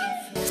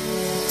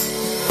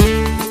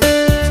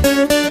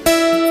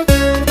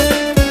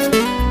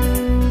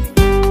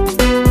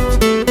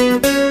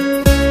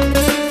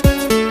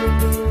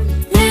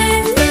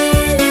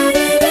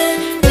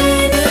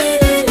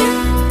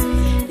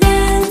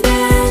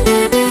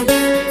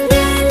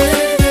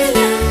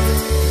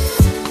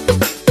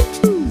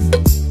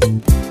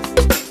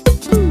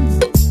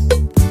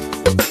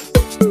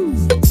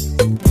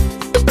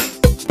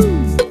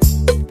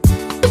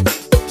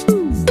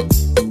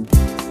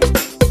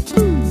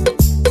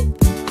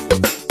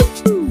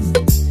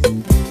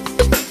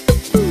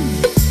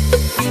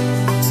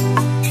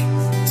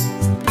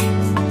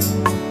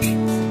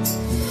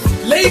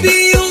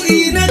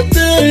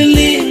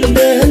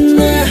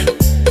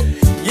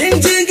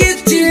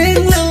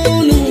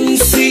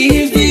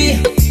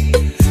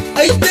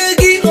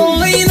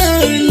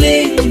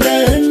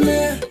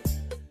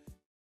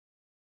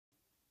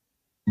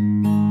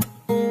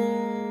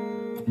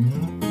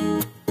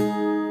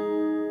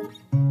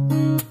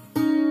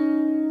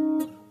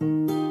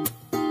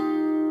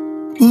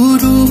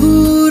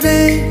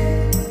Urure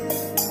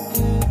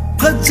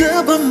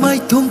Pajaba mai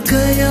thong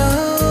kaya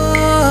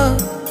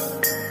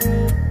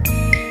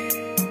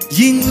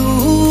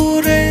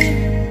Yingure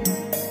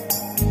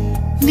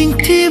Ning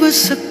tiba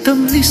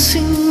saktam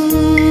lising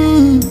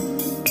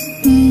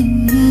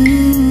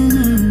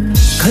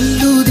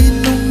Kaludi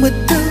nung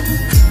mata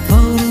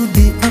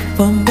Paudi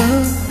apamba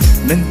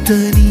Nang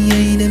tani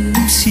ay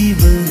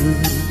nanusiba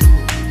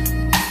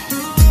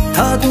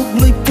Tadog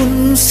loy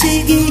pun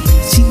sige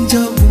Sinja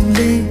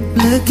ule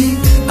lagi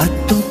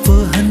Ato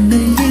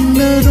pahanay yung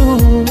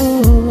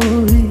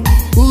naroy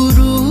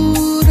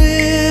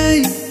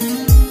Urure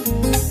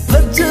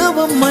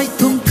Pajaba may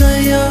tong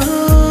kaya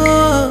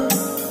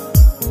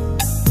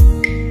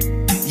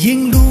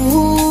Yung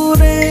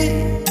lure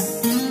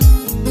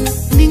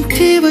Ning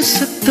tiba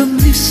saktam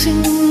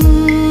lising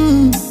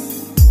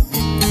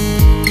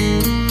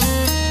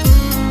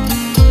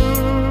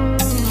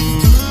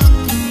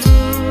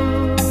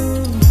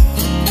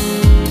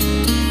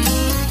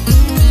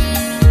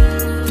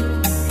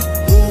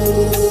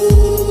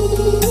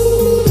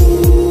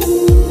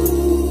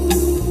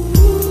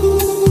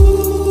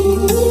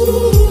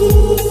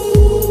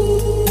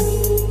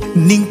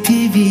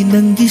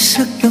nanggi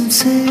sakam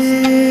se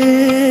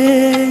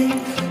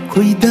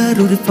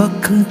Khoidarur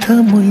pakhang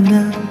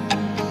thamoina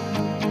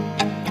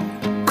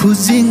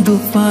Khujing do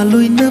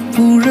faloi na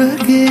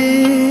purage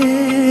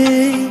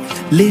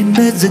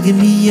Lena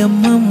jagmi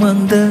amma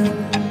mangda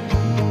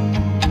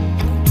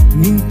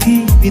Minti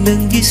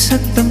nanggi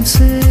sakam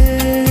se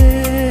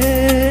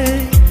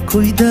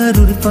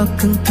Khoidarur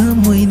pakhang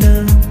thamoina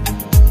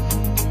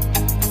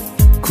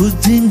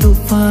Khujing do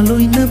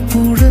faloi na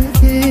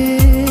purage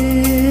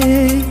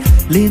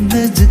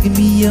Lena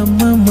jagmi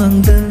amma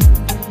mangda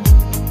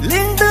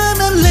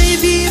Lengdana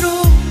leibiro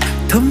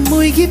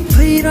thamoi gi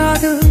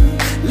phairada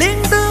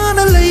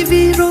Lengdana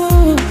leibiro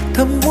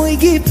thamoi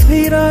gi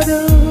phairada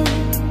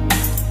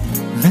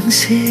Nang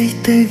se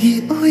tagi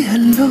oi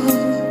hallo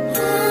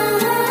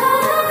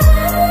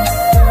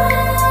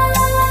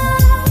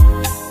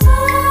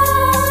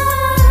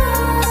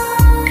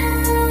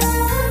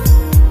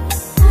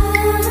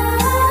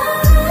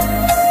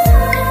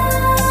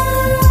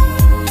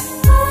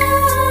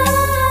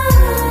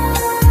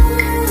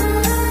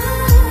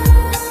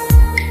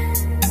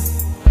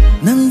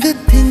Nangga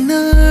thengna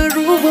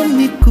ruwa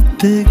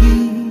mikuptagi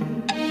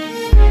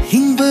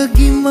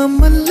Hingbagi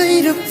mama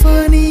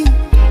leirapani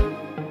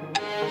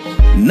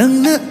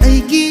Nangna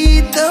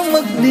aigi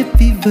damak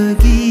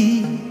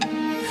lepibagi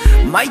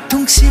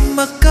Maithong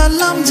simma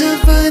kalam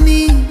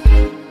jabani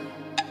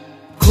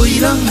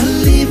Khoirang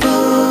haliba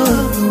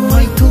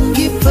maithong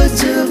gi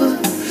pajaba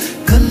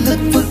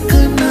Kalak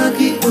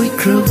pakanagi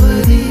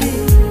oikrabari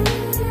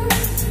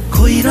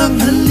Khoirang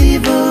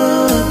haliba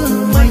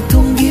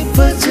maithong gi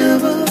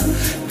pajaba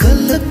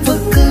Kalak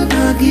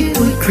pakanagi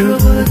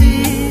oikrabari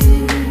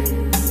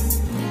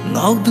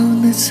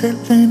Ngauduna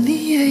salani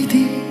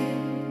aidi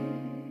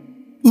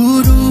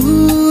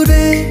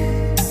Urure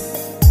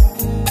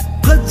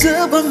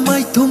Pajaba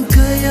maithong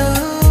kaya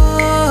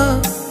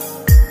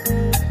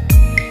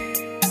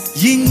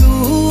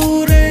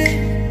Yingure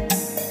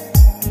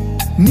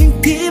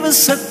Ningtiba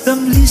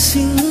saktam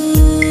lising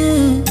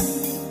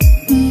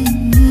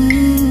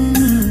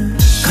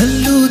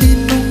Kaludi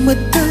nung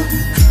mata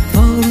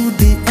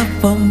Parude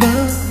apamba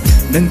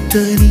Nang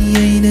tari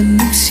ay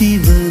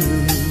nanusiba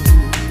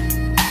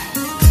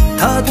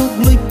Tadog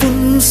lo'y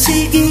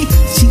punsigi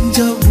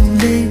Sinjaw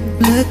ule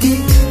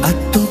lagi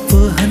Ato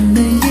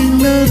pahanay ang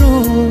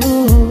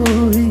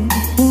laroy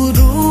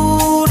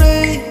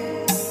Urure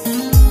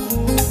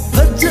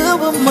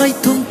Pajaba may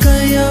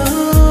tongkaya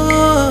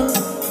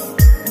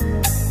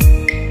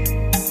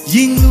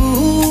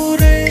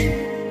Yingure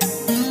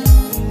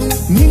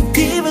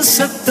Ningtiba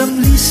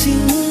saktam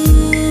lising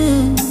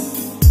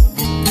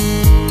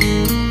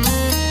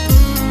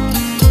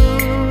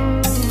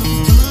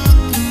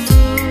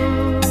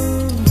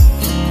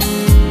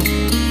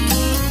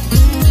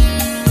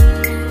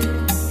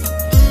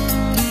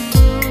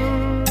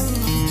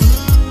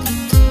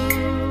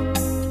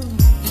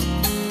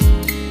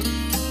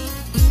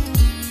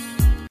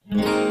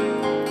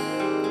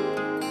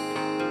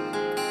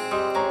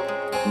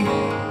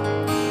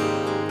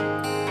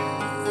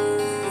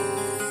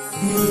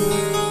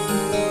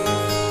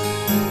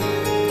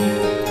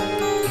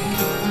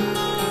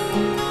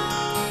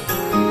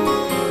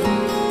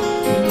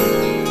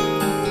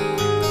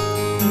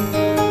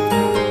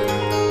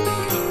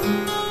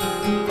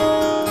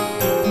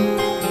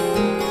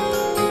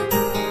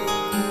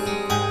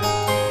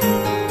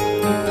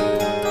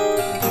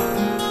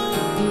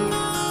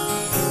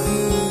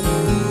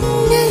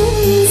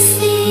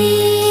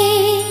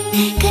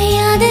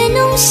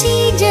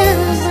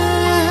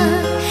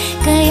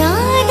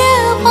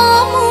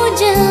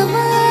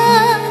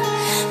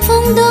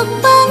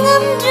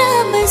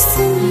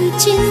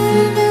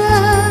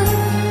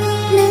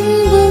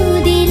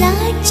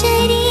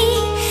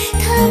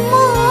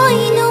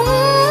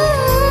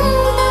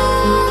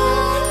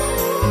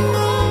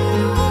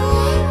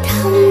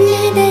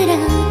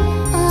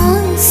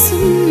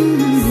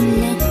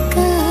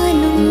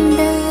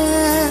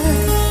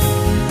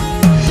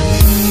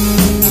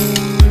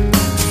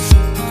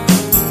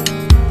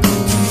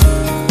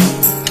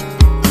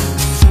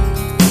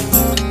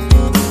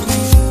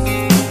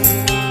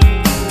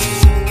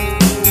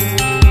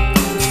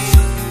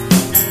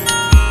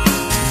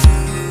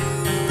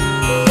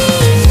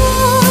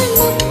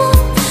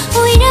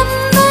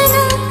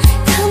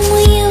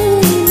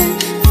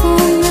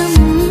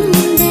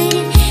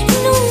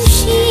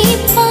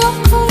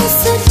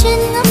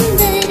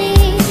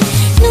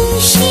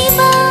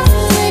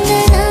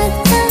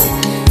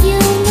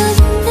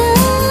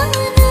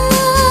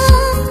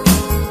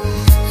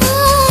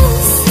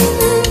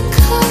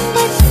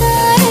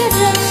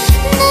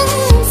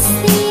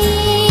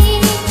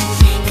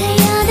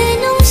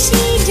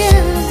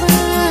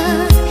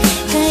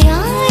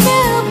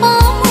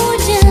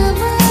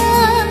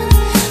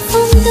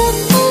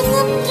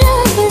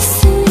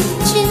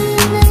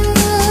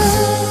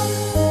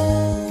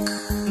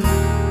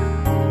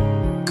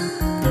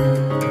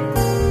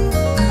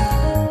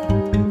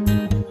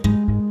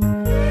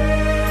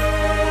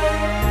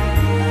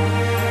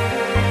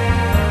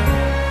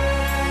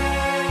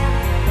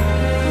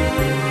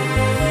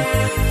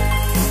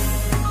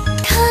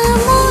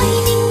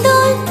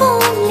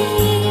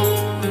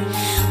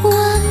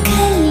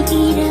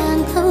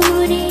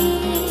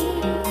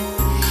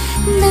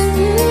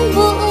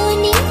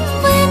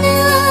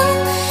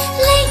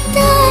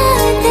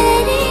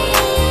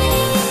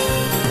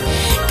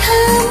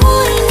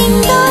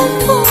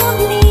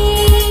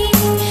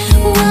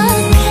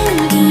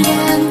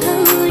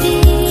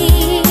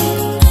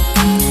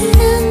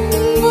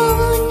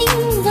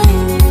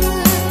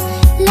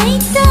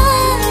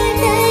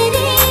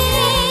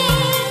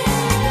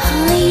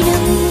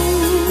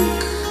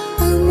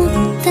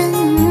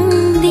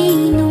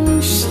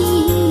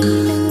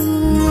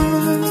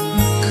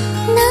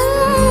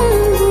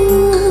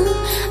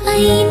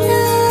ꯑꯩꯅ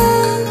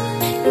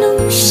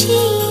ꯅꯨꯡꯁꯤ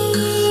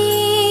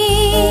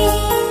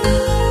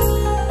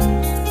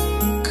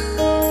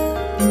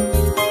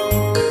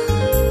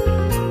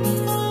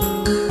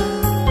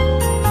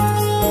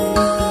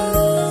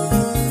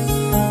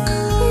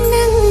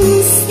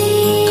ꯅꯪꯁꯦ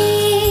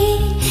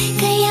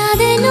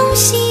ꯀꯌꯥꯗ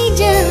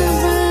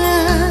ꯅꯨꯡꯁꯤꯖꯕ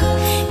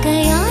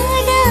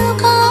ꯀꯌꯥꯗ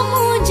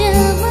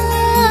ꯄꯥꯝꯃꯨꯖꯕ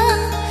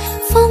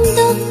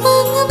ꯐꯣꯡꯗꯣꯛꯄ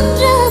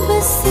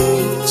ꯉꯝꯗ꯭ꯔꯕꯁꯨ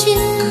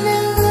ꯆꯤꯟꯅ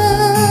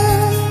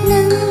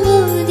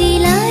ꯅꯪꯕꯨꯗꯤ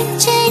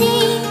ꯂꯥꯠꯆꯔꯤ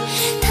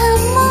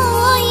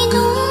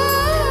ꯊꯃꯣꯏꯅꯨꯡ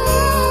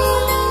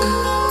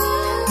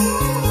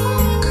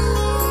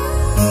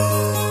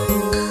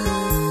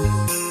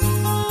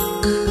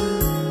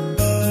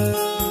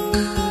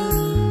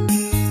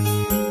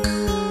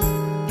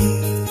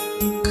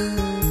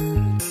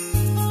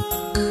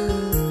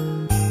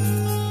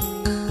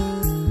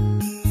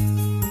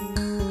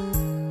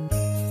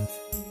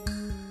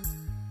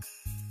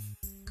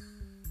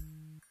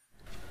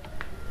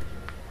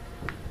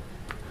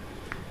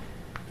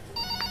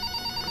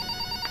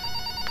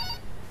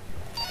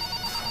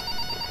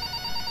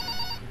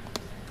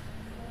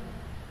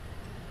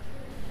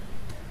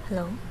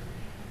Hello.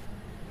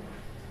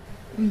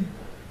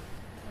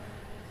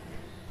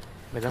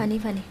 Madam,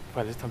 Funny.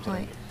 Palace Thompson.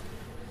 Hoi.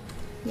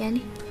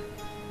 Yani.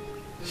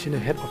 Sino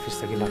head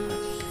office tagi lakpa.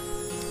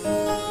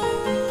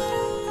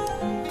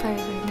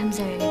 Fare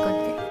thamjarage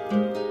konde.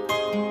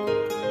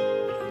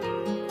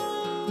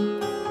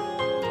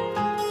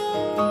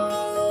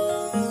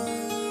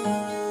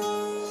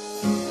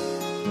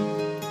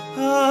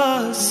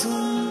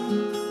 Asum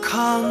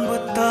khangba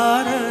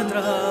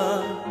taradra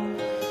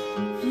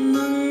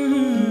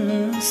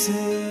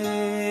nangse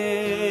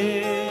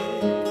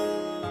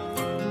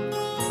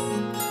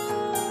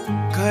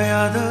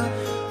kayada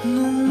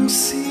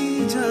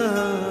nungsijaba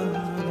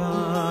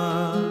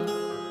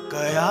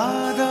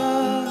kayada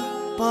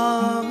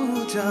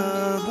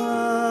pamujaba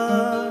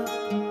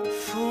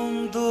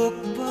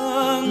phongdokpa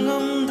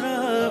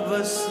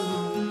ngamdrabasu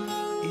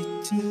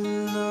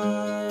ichilna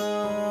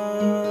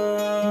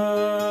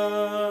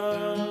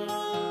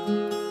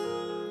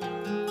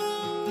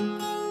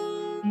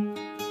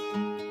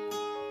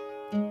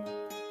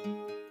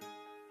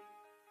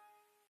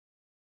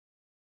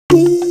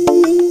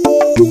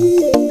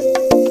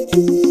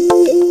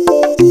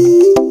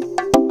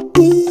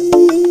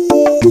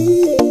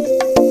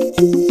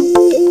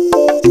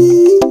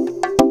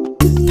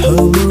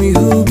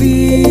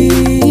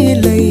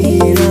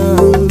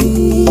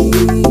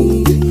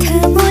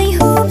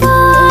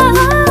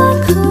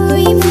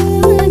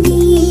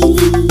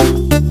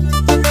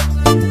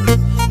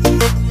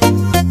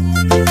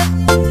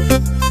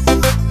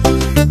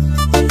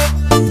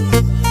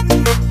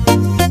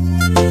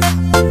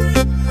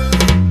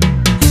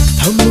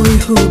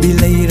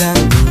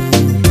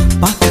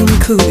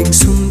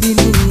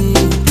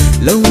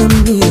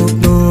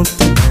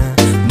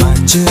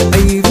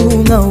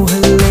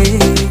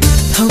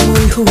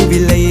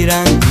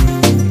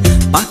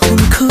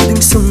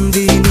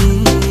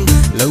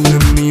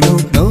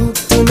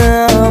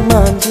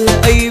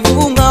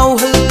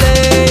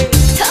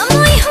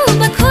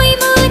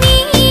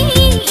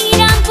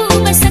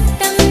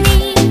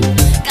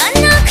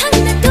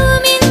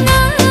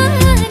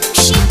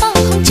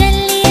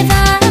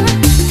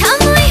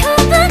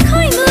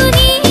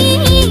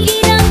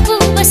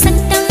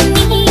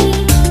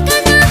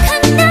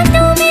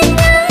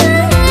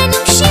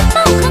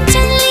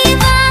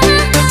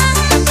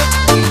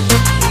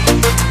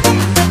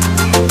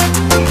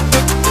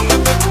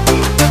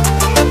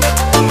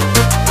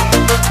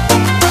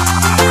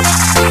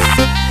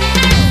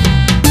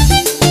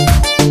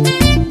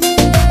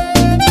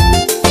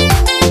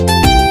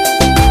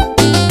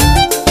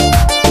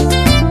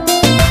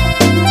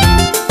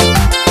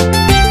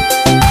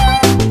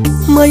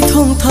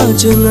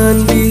jangan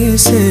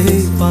bisa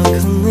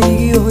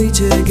pakangai oi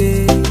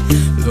jage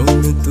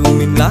long tu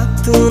min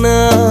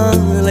laktuna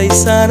lai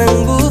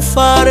sanang bu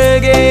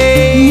farge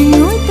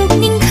ningoi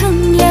pokning kham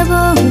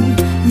labo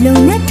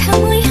long na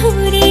thamoi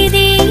huri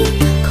de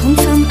khong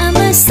pham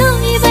ama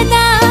soi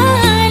bada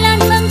lan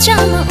pham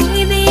chama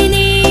oi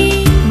beni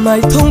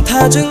mai thong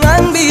tha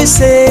jangan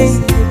bisa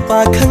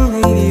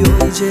pakangai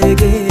oi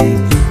jage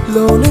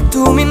long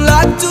tu min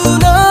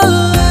laktuna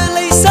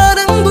lai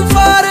sanang bu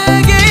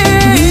farge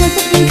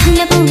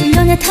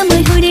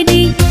thamoi huri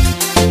di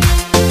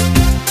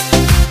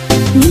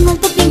ningol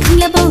pokning khang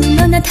labo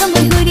lona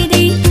thamoi huri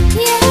di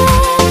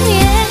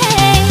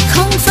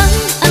khong phang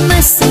ama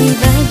soi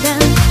bada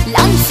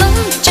lan phang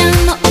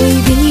chama oi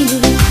bini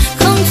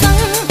khong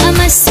phang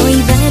ama soi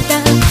bada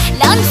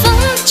lan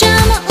phang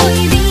chama oi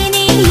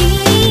bini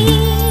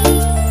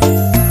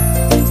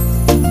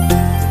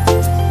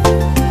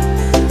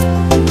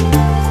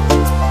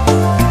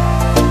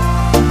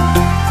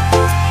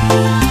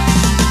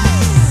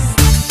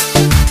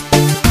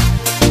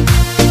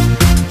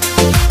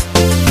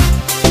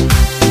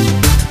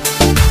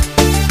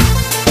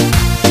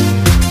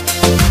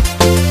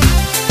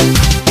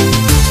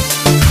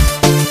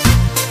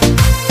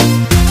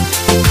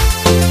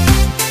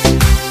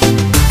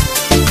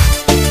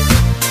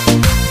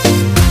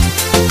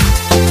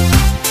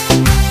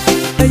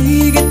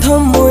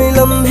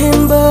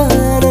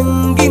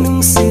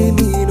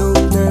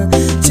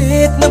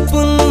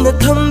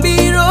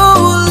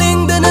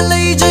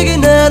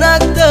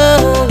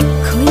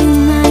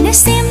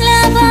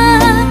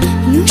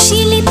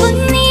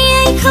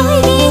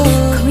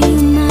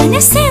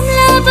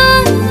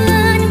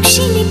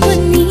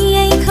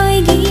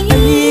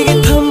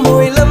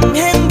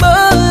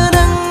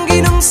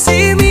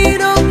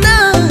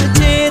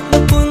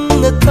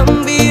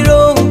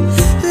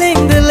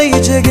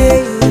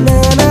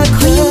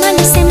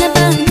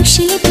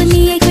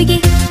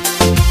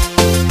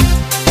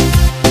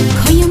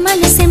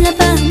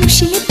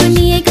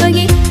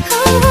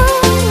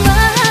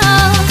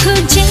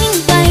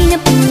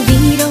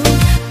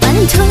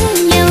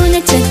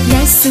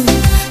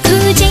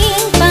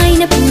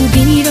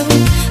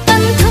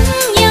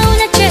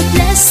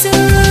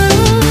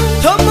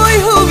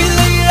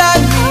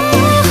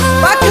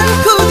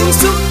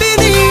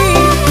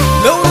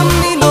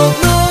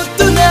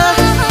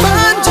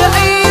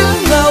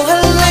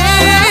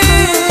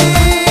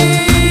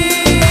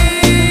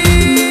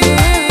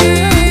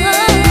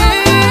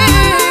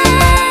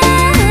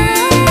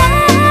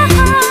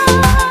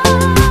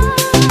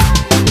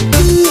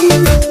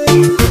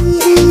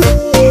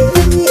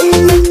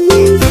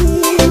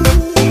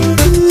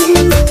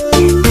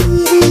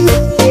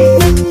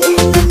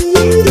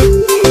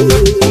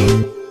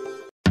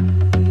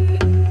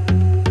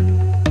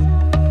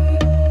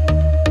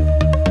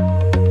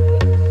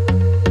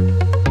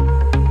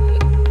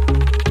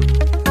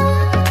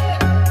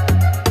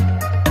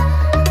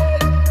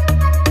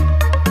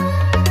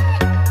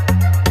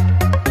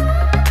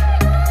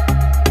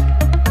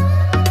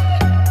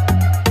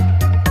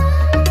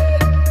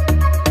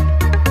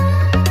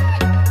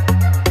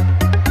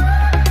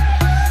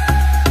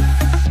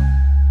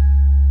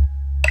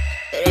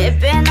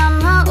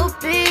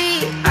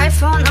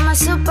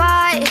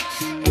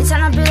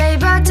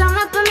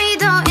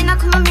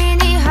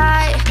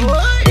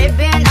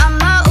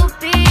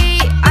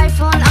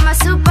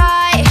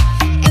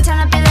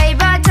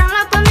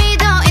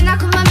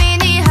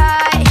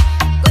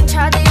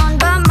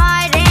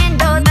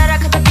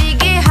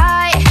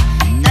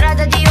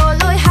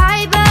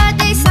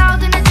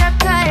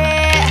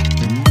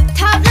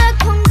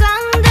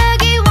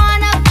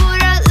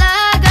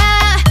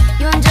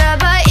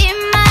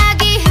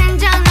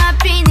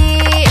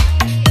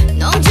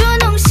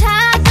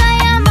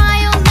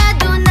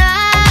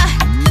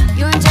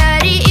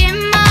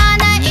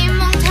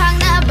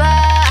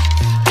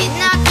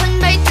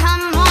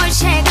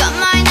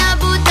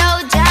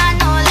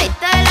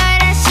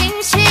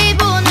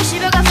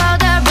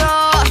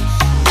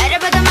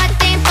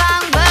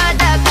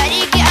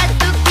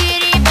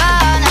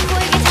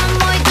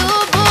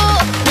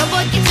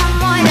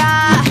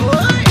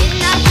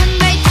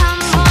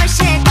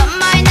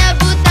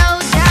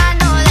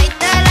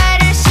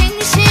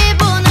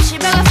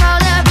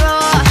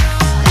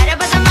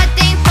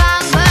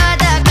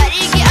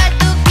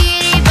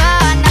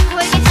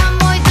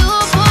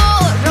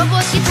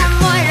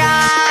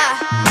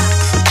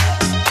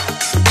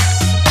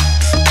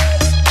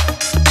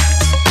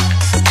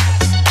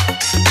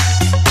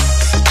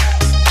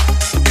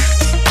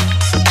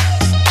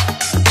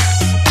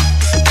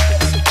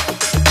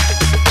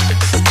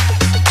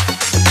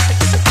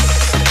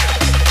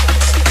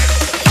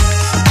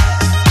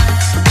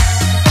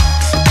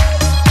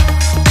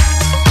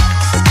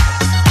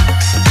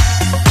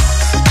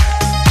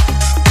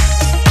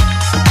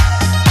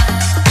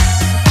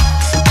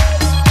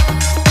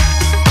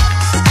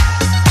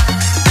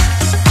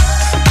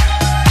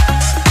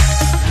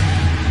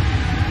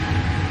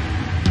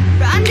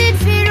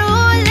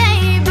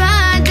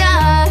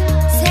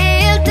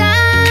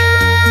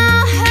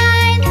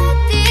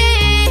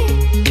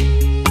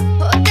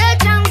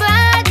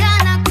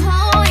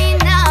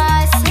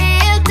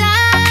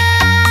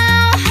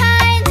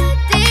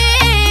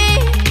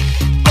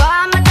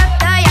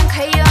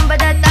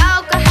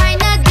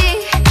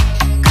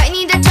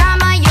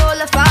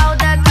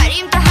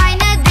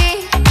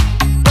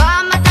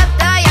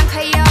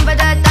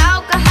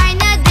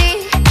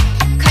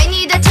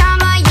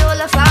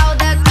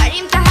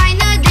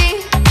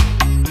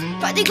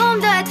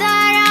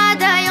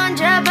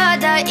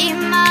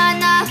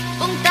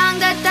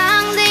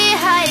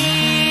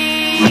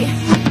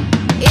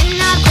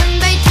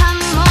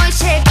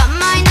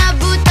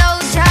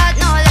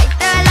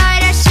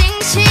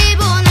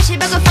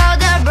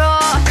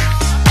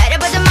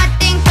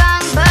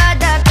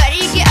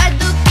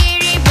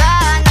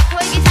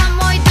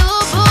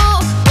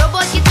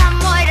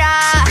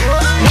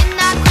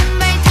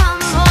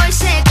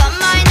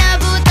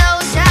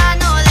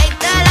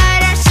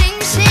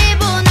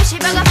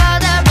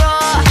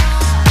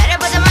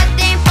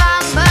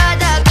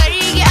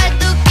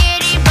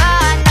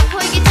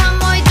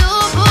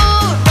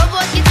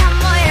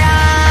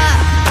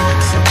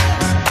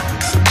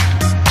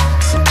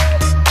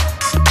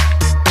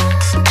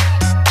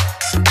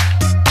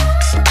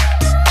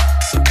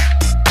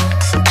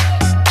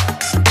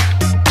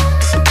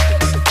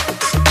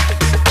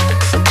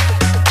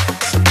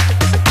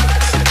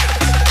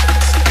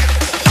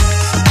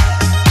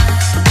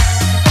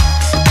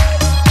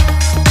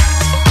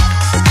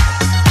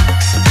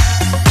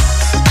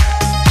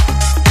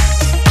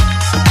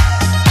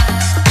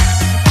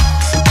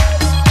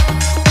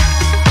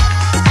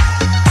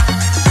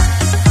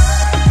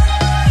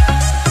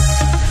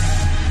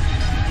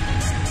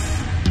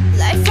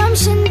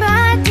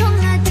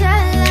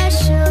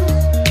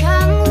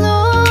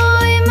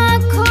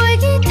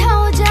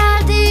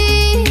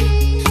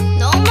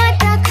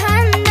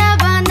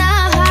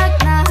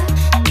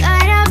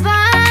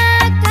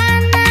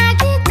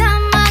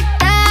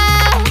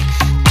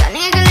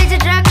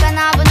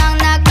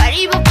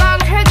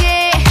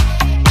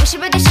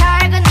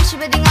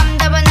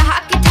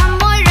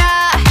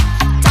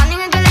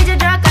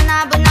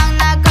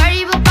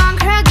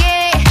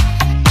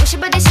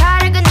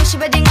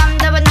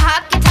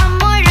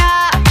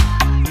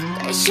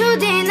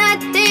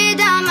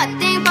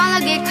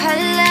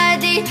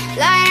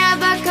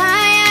lairaba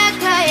kaya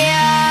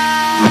kaya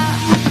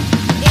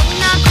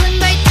Inna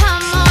kunbay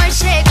thamoy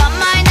se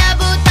kamaina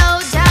bu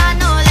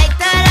tawjano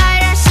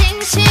laitaraira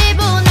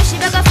singsibu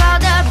nusibaga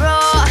faudabro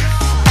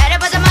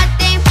lairabada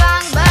mating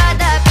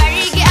pangbada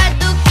karigi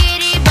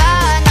adukiriba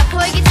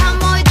nakoigi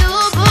thamoy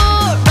dubu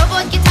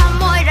robot ki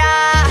thamoy ra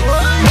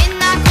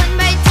Inna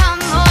kunbay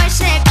thamoy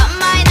se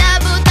kamaina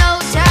bu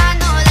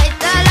tawjano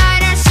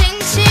laitaraira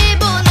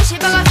singsibu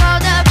nusibaga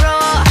faudabro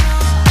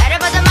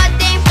lairabada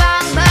mating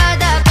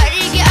pangbada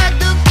karigi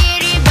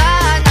adukiriba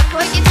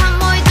nakoigi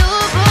thamoy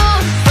dubu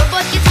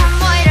robot ki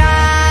thamoy ra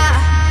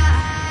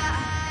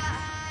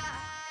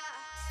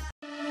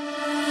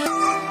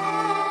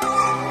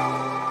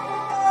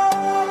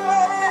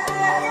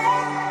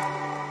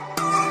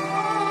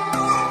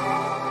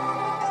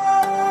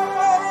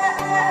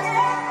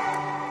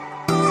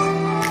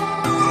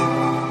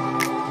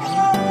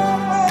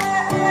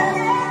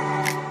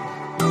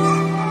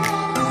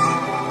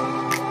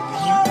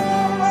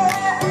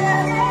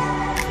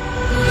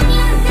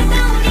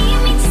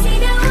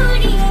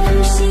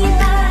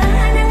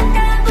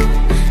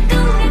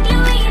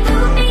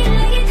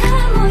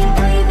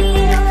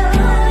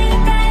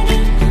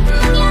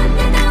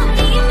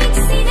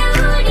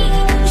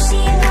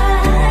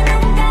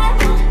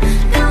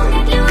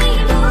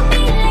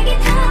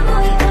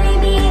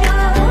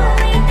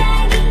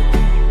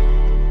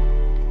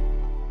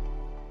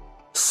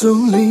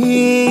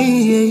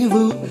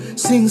Sungliyevu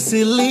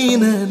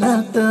singsilina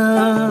nata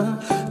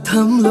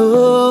thamlo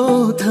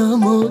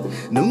thamo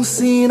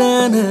nungsina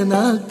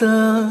nata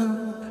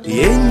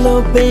yenglo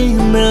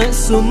beina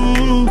sum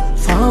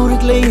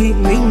fauriklei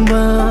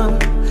ningba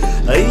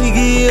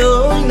aigi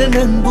oina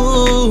nanbu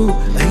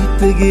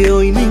aitagi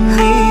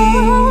oiningi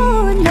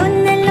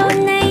Lona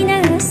lona ina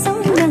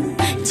songna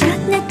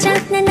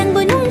chatna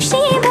nangbu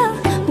nungsiba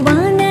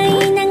wanay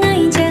na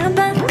ngay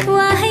jaba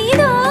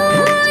wahaydo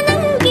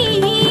nanggi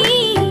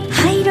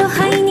hayro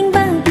hayning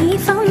ba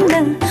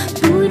ifonda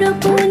puro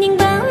puning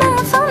ba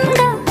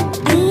mafonda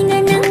aina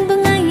nangbu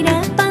ngay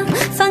rapa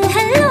fang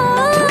hello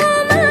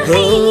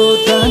Oh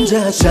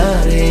tanja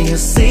chare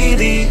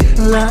yasidi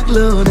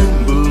laklo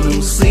nanbu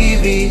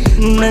nungsibi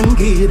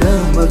nangira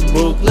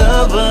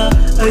magboklava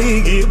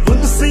aigi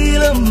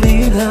punsilam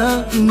nira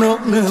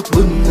nokna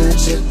punna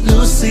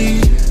chetlusi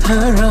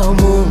harau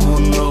mo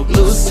nok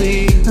lusi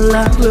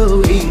laklo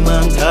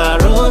imang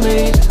karone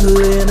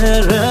lena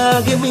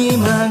ragi mi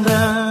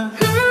manga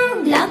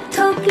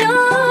laptop lo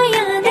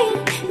yade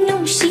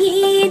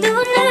nungsidu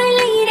na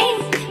leire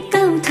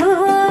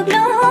kauthog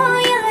lo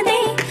yade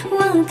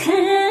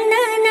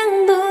wangkhana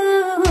nangbu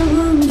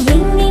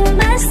yingning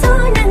baso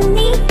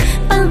nangni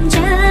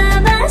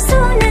pamjaba so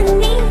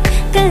nangni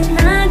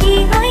kanagi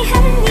oi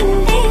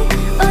hanninde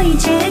oi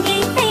jagi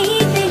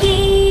peitagi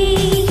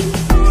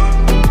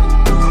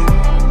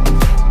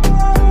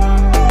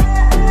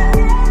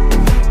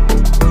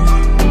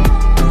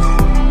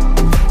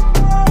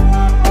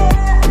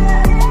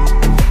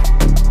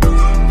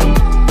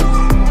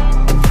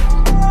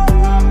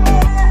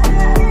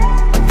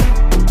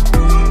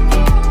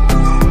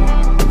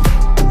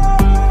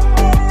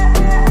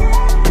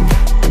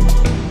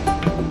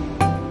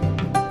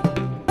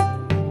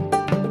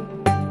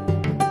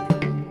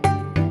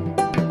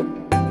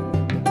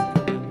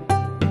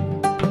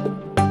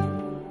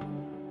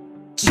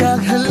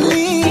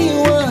Jaghali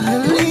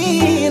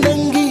wahali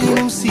nangi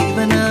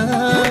nungsibana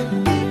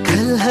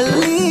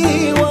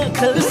kalhali wa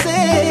kalse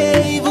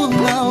ibu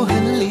mau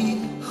hali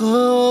ho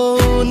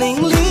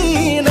ningli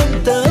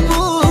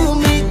nantabu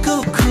miku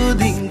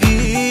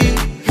kudingi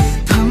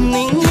tham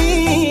ningli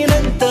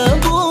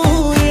nantabu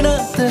ina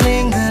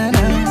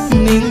talengana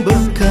ning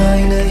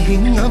bakai na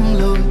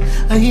hingamlo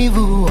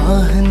aibu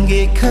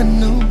wahange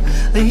kanu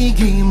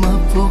aigi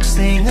mapok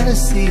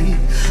sengasi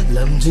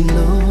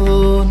lamjinglo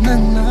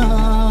nana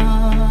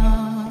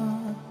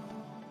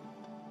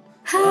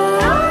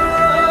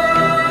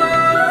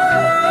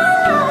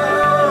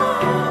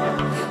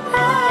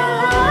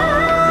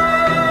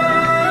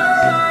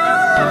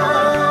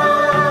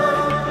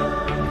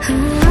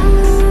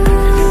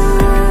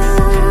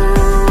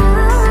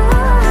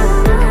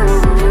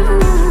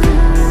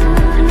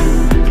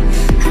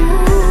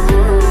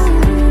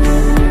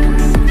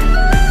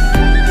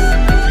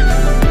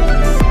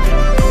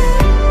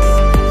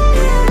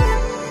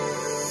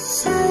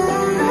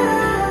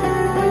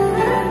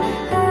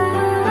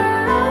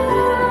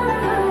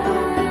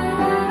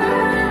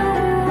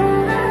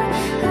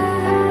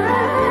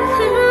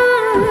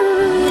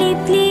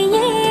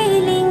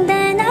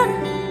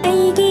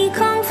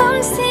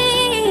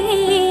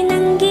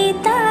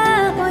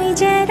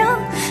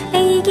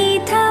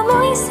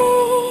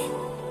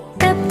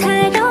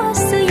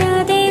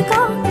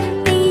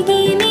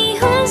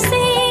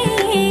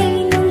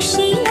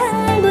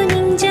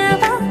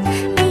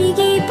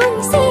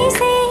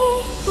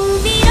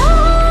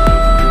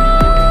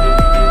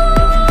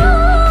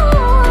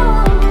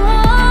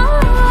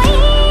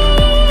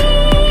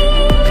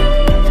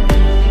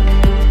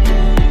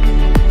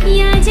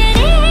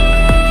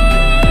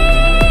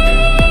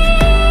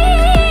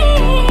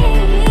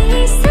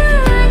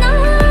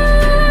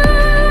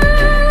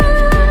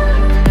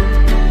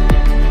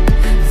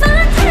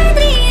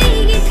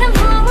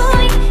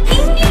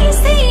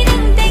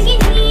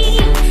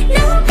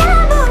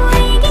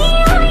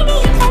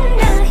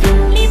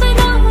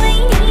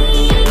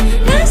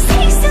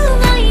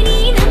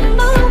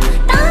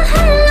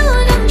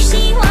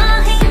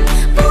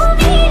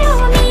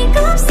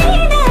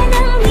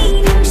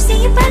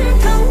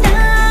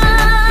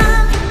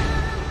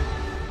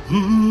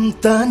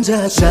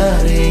tanja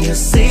chare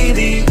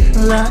ngasidi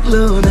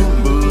laklo nang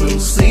buong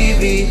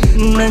sibi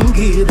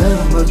nanggira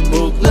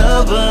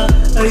magbuklaba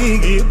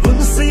aigi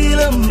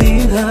punsilam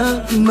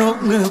nira nok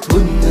na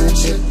punna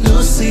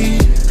chetlusi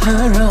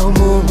harau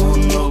mo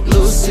nok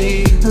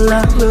lusi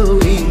laklo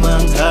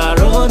imang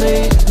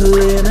tarone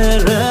lena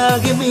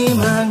ragi mi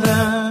manga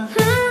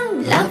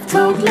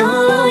laptok lo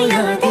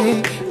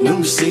yade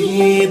nung si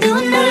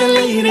duna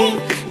lire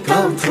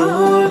kau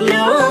thok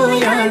lo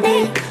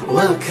yade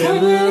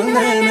wakal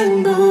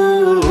nang bu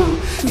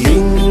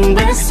ning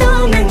baso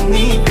nang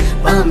ni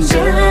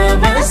pamja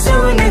baso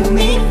nang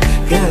ni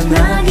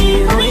kanagi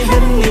oi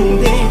han ning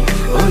de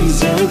oi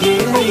jage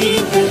hai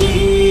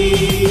tari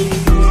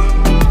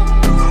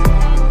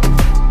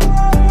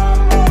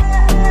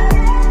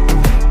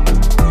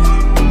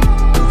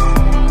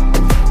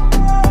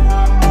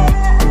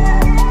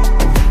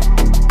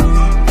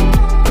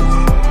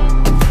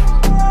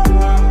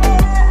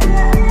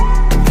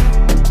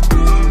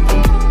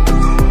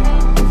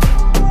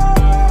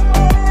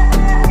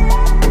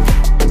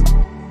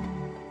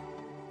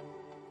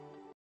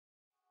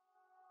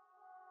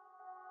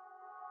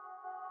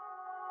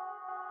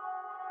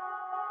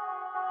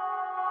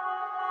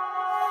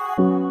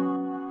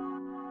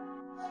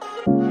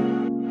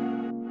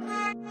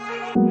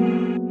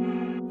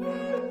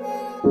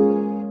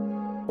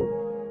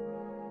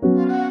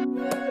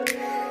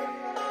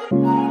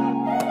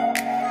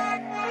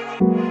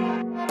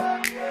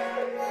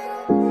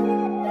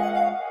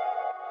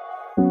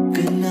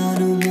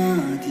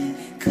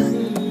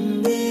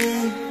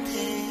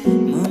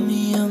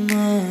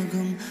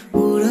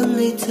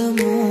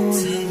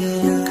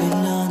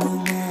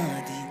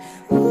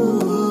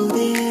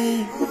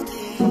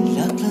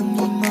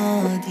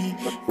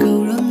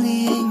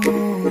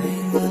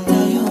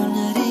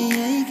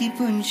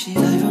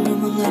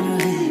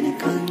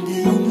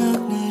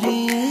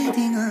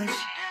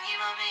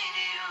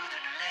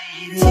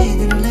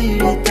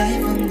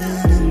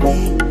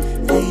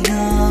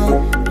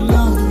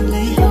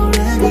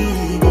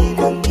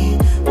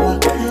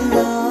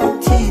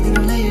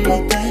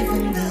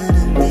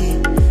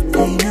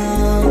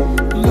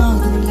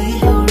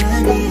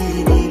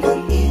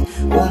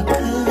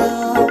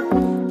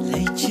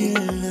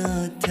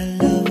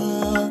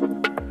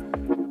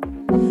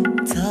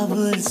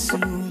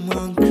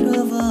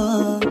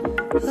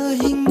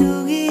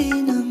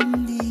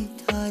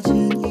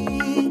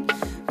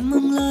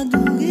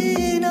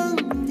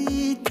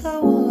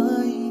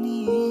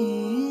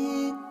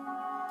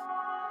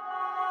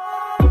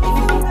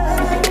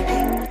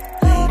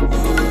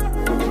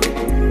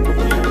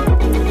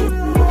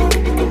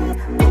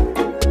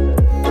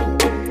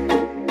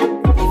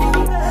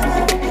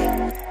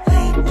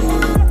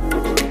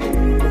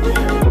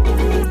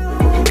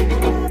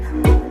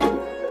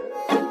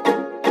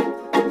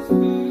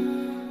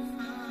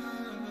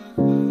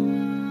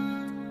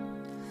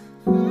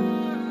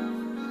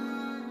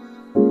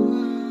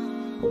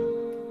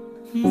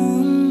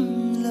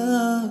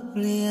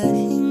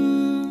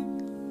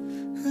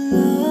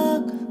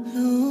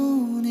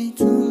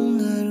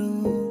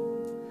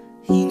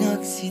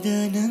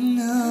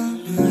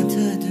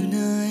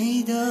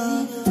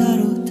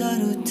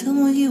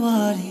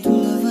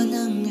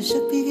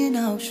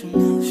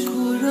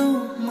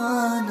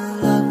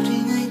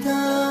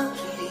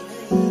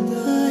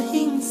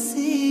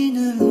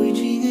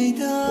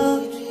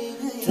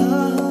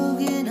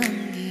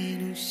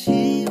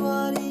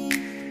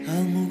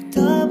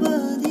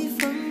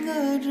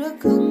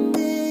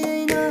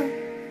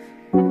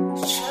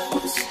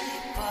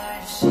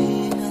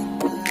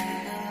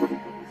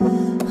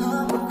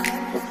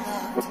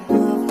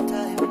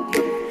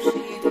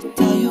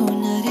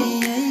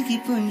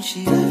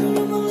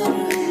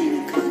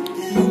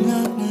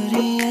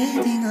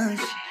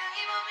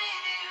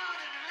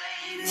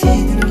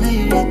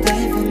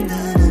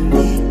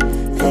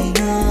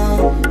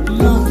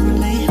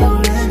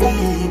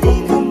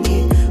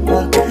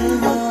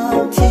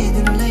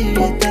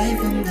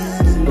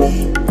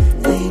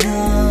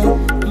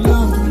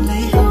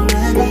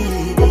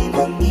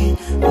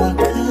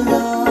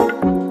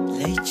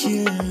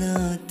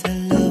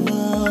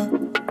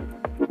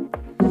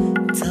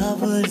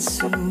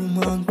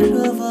Sumang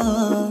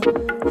krava,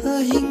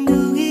 a